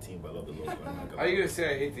 I hate the team, but I love the logo. How are you gonna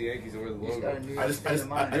say I hate the Yankees and wear the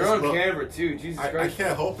logo? You're on camera too. Jesus Christ! I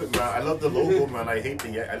can't help it, man. I love the logo, man. I hate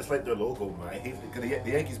I just like their logo, man. I hate because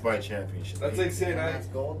the Yankees buy a championship. That's like saying that's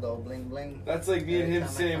gold though, bling bling. That's like me and him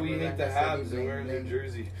saying we hate the Habs and wearing their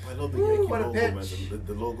jersey. I love the Yankee logo, man.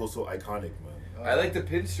 The logo's so iconic, man. I like the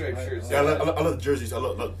pinstripe shirts. Yeah, I love the jerseys. I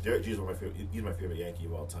love Derek Jeter's my favorite. He's my favorite Yankee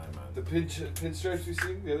of all time, man. The pinstripes we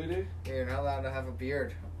seen the other day. Yeah, you're not allowed to have a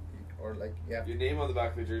beard, or your name on the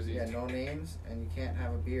back of the jersey. Yeah, no names, and you can't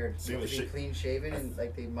have a beard. You have to be clean shaven, and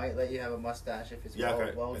they might let you have a mustache if it's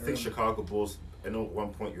well. I think Chicago Bulls. I know at one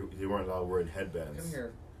point they weren't allowed wearing headbands. Come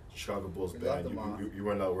here. Chicago Bulls band. You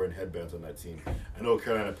weren't allowed wearing headbands on that team. I know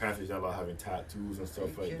Carolina Panthers not allowed having tattoos and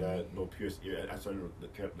stuff like that. No pierce. Yeah, I started the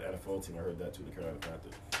NFL team. I heard that too. The Carolina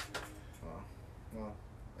Panthers. Well,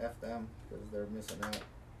 F them because they're missing out.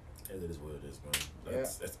 It is what it is, man.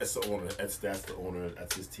 That's the owner. That's the owner.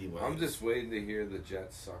 That's his team. I'm just waiting to hear the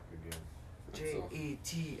Jets suck again.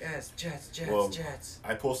 Jets, Jets, well, Jets.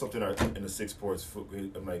 I post something in the Six Sports.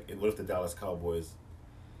 I'm like, what if the Dallas Cowboys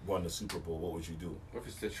won the Super Bowl? What would you do? What if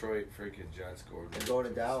it's Detroit freaking Jets going? Go to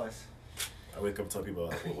Dallas. I wake up and tell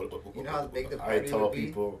people. You know how big the party would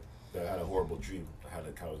be? that I had a horrible dream. I had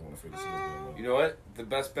the Cowboys going to figure the You know what? The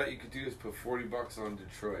best bet you could do is put $40 on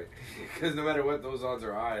Detroit, because no matter what, those odds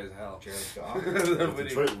are high as hell. Jared Goff.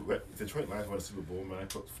 If Detroit Lions won a Super Bowl, man, I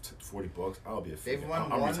put $40. I'll be a fan. They've won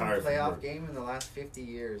one playoff game in the last 50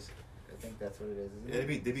 years. I think that's what it is. Isn't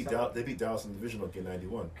Yeah, they beat Dallas in the divisional game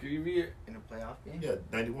 91. Can you be? in a playoff game? Yeah,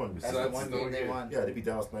 91. That's the one game they won. Yeah, they beat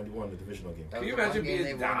Dallas 91 in the divisional game. Can you imagine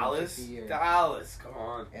being Dallas? Dallas, come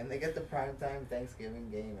on. And they get the primetime Thanksgiving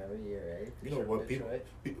game every year, right? You know what?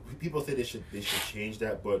 People say they should change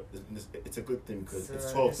that, but it's a good thing because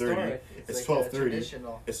it's 12:30. It's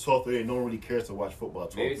 12:30. It's 12:30. No one really cares to watch football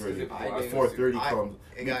at 12:30. 4:30 comes.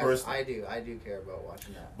 Guys, I do care about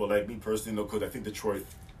watching that. But like me personally, no, because I think Detroit,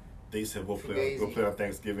 they said we'll play on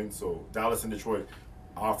Thanksgiving. So Dallas and Detroit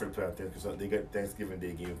offered to play on Thanksgiving because they get Thanksgiving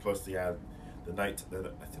Day game. Plus they have the night.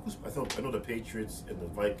 I know the Patriots and the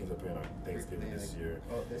Vikings are playing on Thanksgiving this year.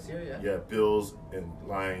 Oh, this year, yeah. Yeah, Bills and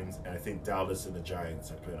Lions, and I think Dallas and the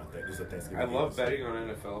Giants are playing on Thanksgiving. I love betting on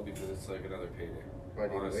NFL because it's like another payday. But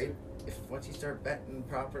wait, once you start betting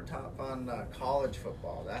proper top on college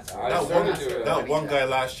football, that's that one guy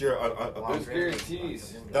last year. There's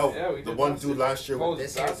guarantees. The one dude last year.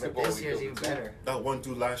 This year's even better. That one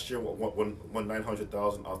dude last year won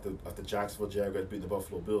 $900,000 off the Jacksonville Jaguars beat the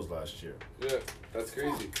Buffalo Bills last year. Yeah, that's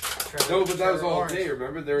crazy. No, but that was all day.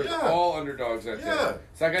 Remember, they were all underdogs that day. So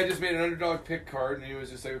that guy just made an underdog pick card, and he was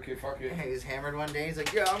just like, okay, fuck it. He was hammered one day. He's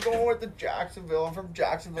like, yeah, I'm going with the Jacksonville. I'm from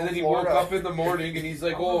Jacksonville, and then he Florida. woke up in the morning, and he's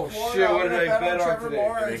like, oh shit, what did I bet on today?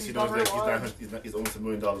 And next you know he's almost $1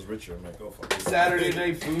 million richer. I'm like, oh fuck. Saturday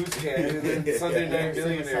night booze can, and then Sunday night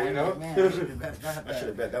millionaire. You know? Man, I should have bet that. I should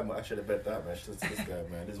have bet that. I should have bet that, man. This guy,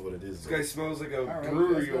 man. This is what it is. This guy smells like a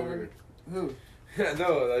brewery owner. Who?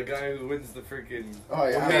 No, the guy who wins the freaking. Oh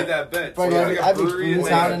yeah, made that bet. Bro, So I'd be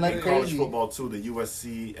sounding like college crazy. football too. The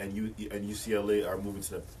USC and UCLA are moving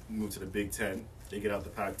to the Big Ten. They get out the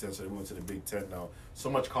Pac-10, so they move to the Big Ten now. So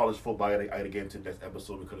much college football. I got to get into the next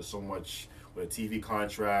episode because there's so much with TV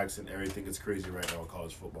contracts and everything. It's crazy right now with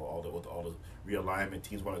college football. All the realignment,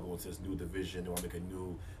 teams want to go into this new division. They want to make a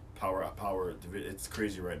new power division. It's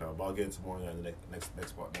crazy right now. But I'll get into more of that in the next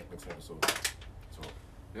episode. So.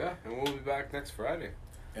 Yeah, and we'll be back next Friday.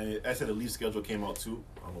 And I said the Leafs schedule came out too.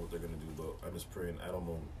 I don't know what they're gonna do, but I'm just praying. I don't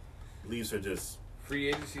know. Leafs are just free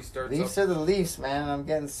agency starts. Leafs are the Leafs, man. I'm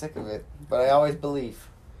getting sick of it, but I always believe.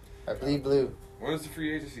 I bleed blue. When does the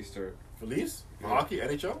free agency start? For Leafs? Yeah. Hockey,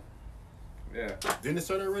 NHL? Yeah. Didn't it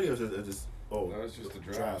start already, or was it just? Oh, that was just the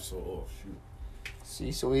draft. So shoot.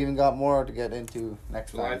 See, so we even got more to get into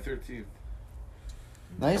next July time. 13th.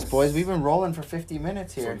 Nice, boys. We've been rolling for 50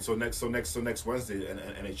 minutes here. So next Wednesday, and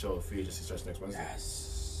NHL free agency starts next Wednesday.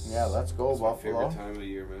 Yes. Yeah, let's go, That's my Buffalo. favorite time of the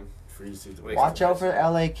year, man. Free agency. Watch out for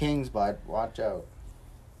LA Kings, bud. Watch out.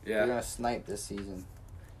 Yeah. They're gonna snipe this season.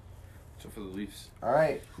 So for the Leafs. All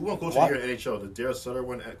right. Who won Coach of the Year in NHL? Did Darryl Sutter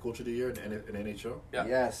win Coach of the Year in NHL? Yeah.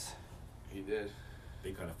 Yes. He did.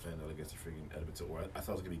 They kind of planned out against the freaking Edmonton. I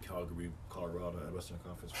thought it was gonna be Calgary, Colorado, and Western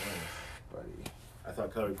Conference Finals. Buddy. I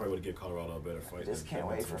thought Calgary probably would give Colorado a better fight. Just can't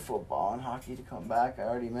wait for football and hockey to come back. I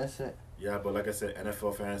already miss it. Yeah, but like I said,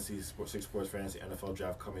 NFL fantasy, Sports Fantasy, NFL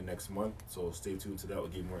draft coming next month. So stay tuned to that. We'll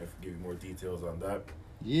give you more details on that.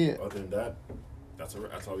 Yeah. Other than that, that's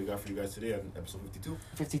all we got for you guys today on episode 52.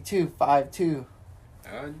 52, 5-2.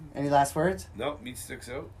 Any last words? Nope, meat sticks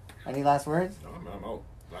out. Any last words? No, I'm out.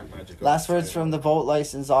 Black Magic. Last words from the boat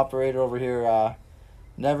license operator over here.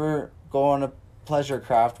 Never go on a pleasure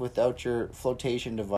craft without your flotation device.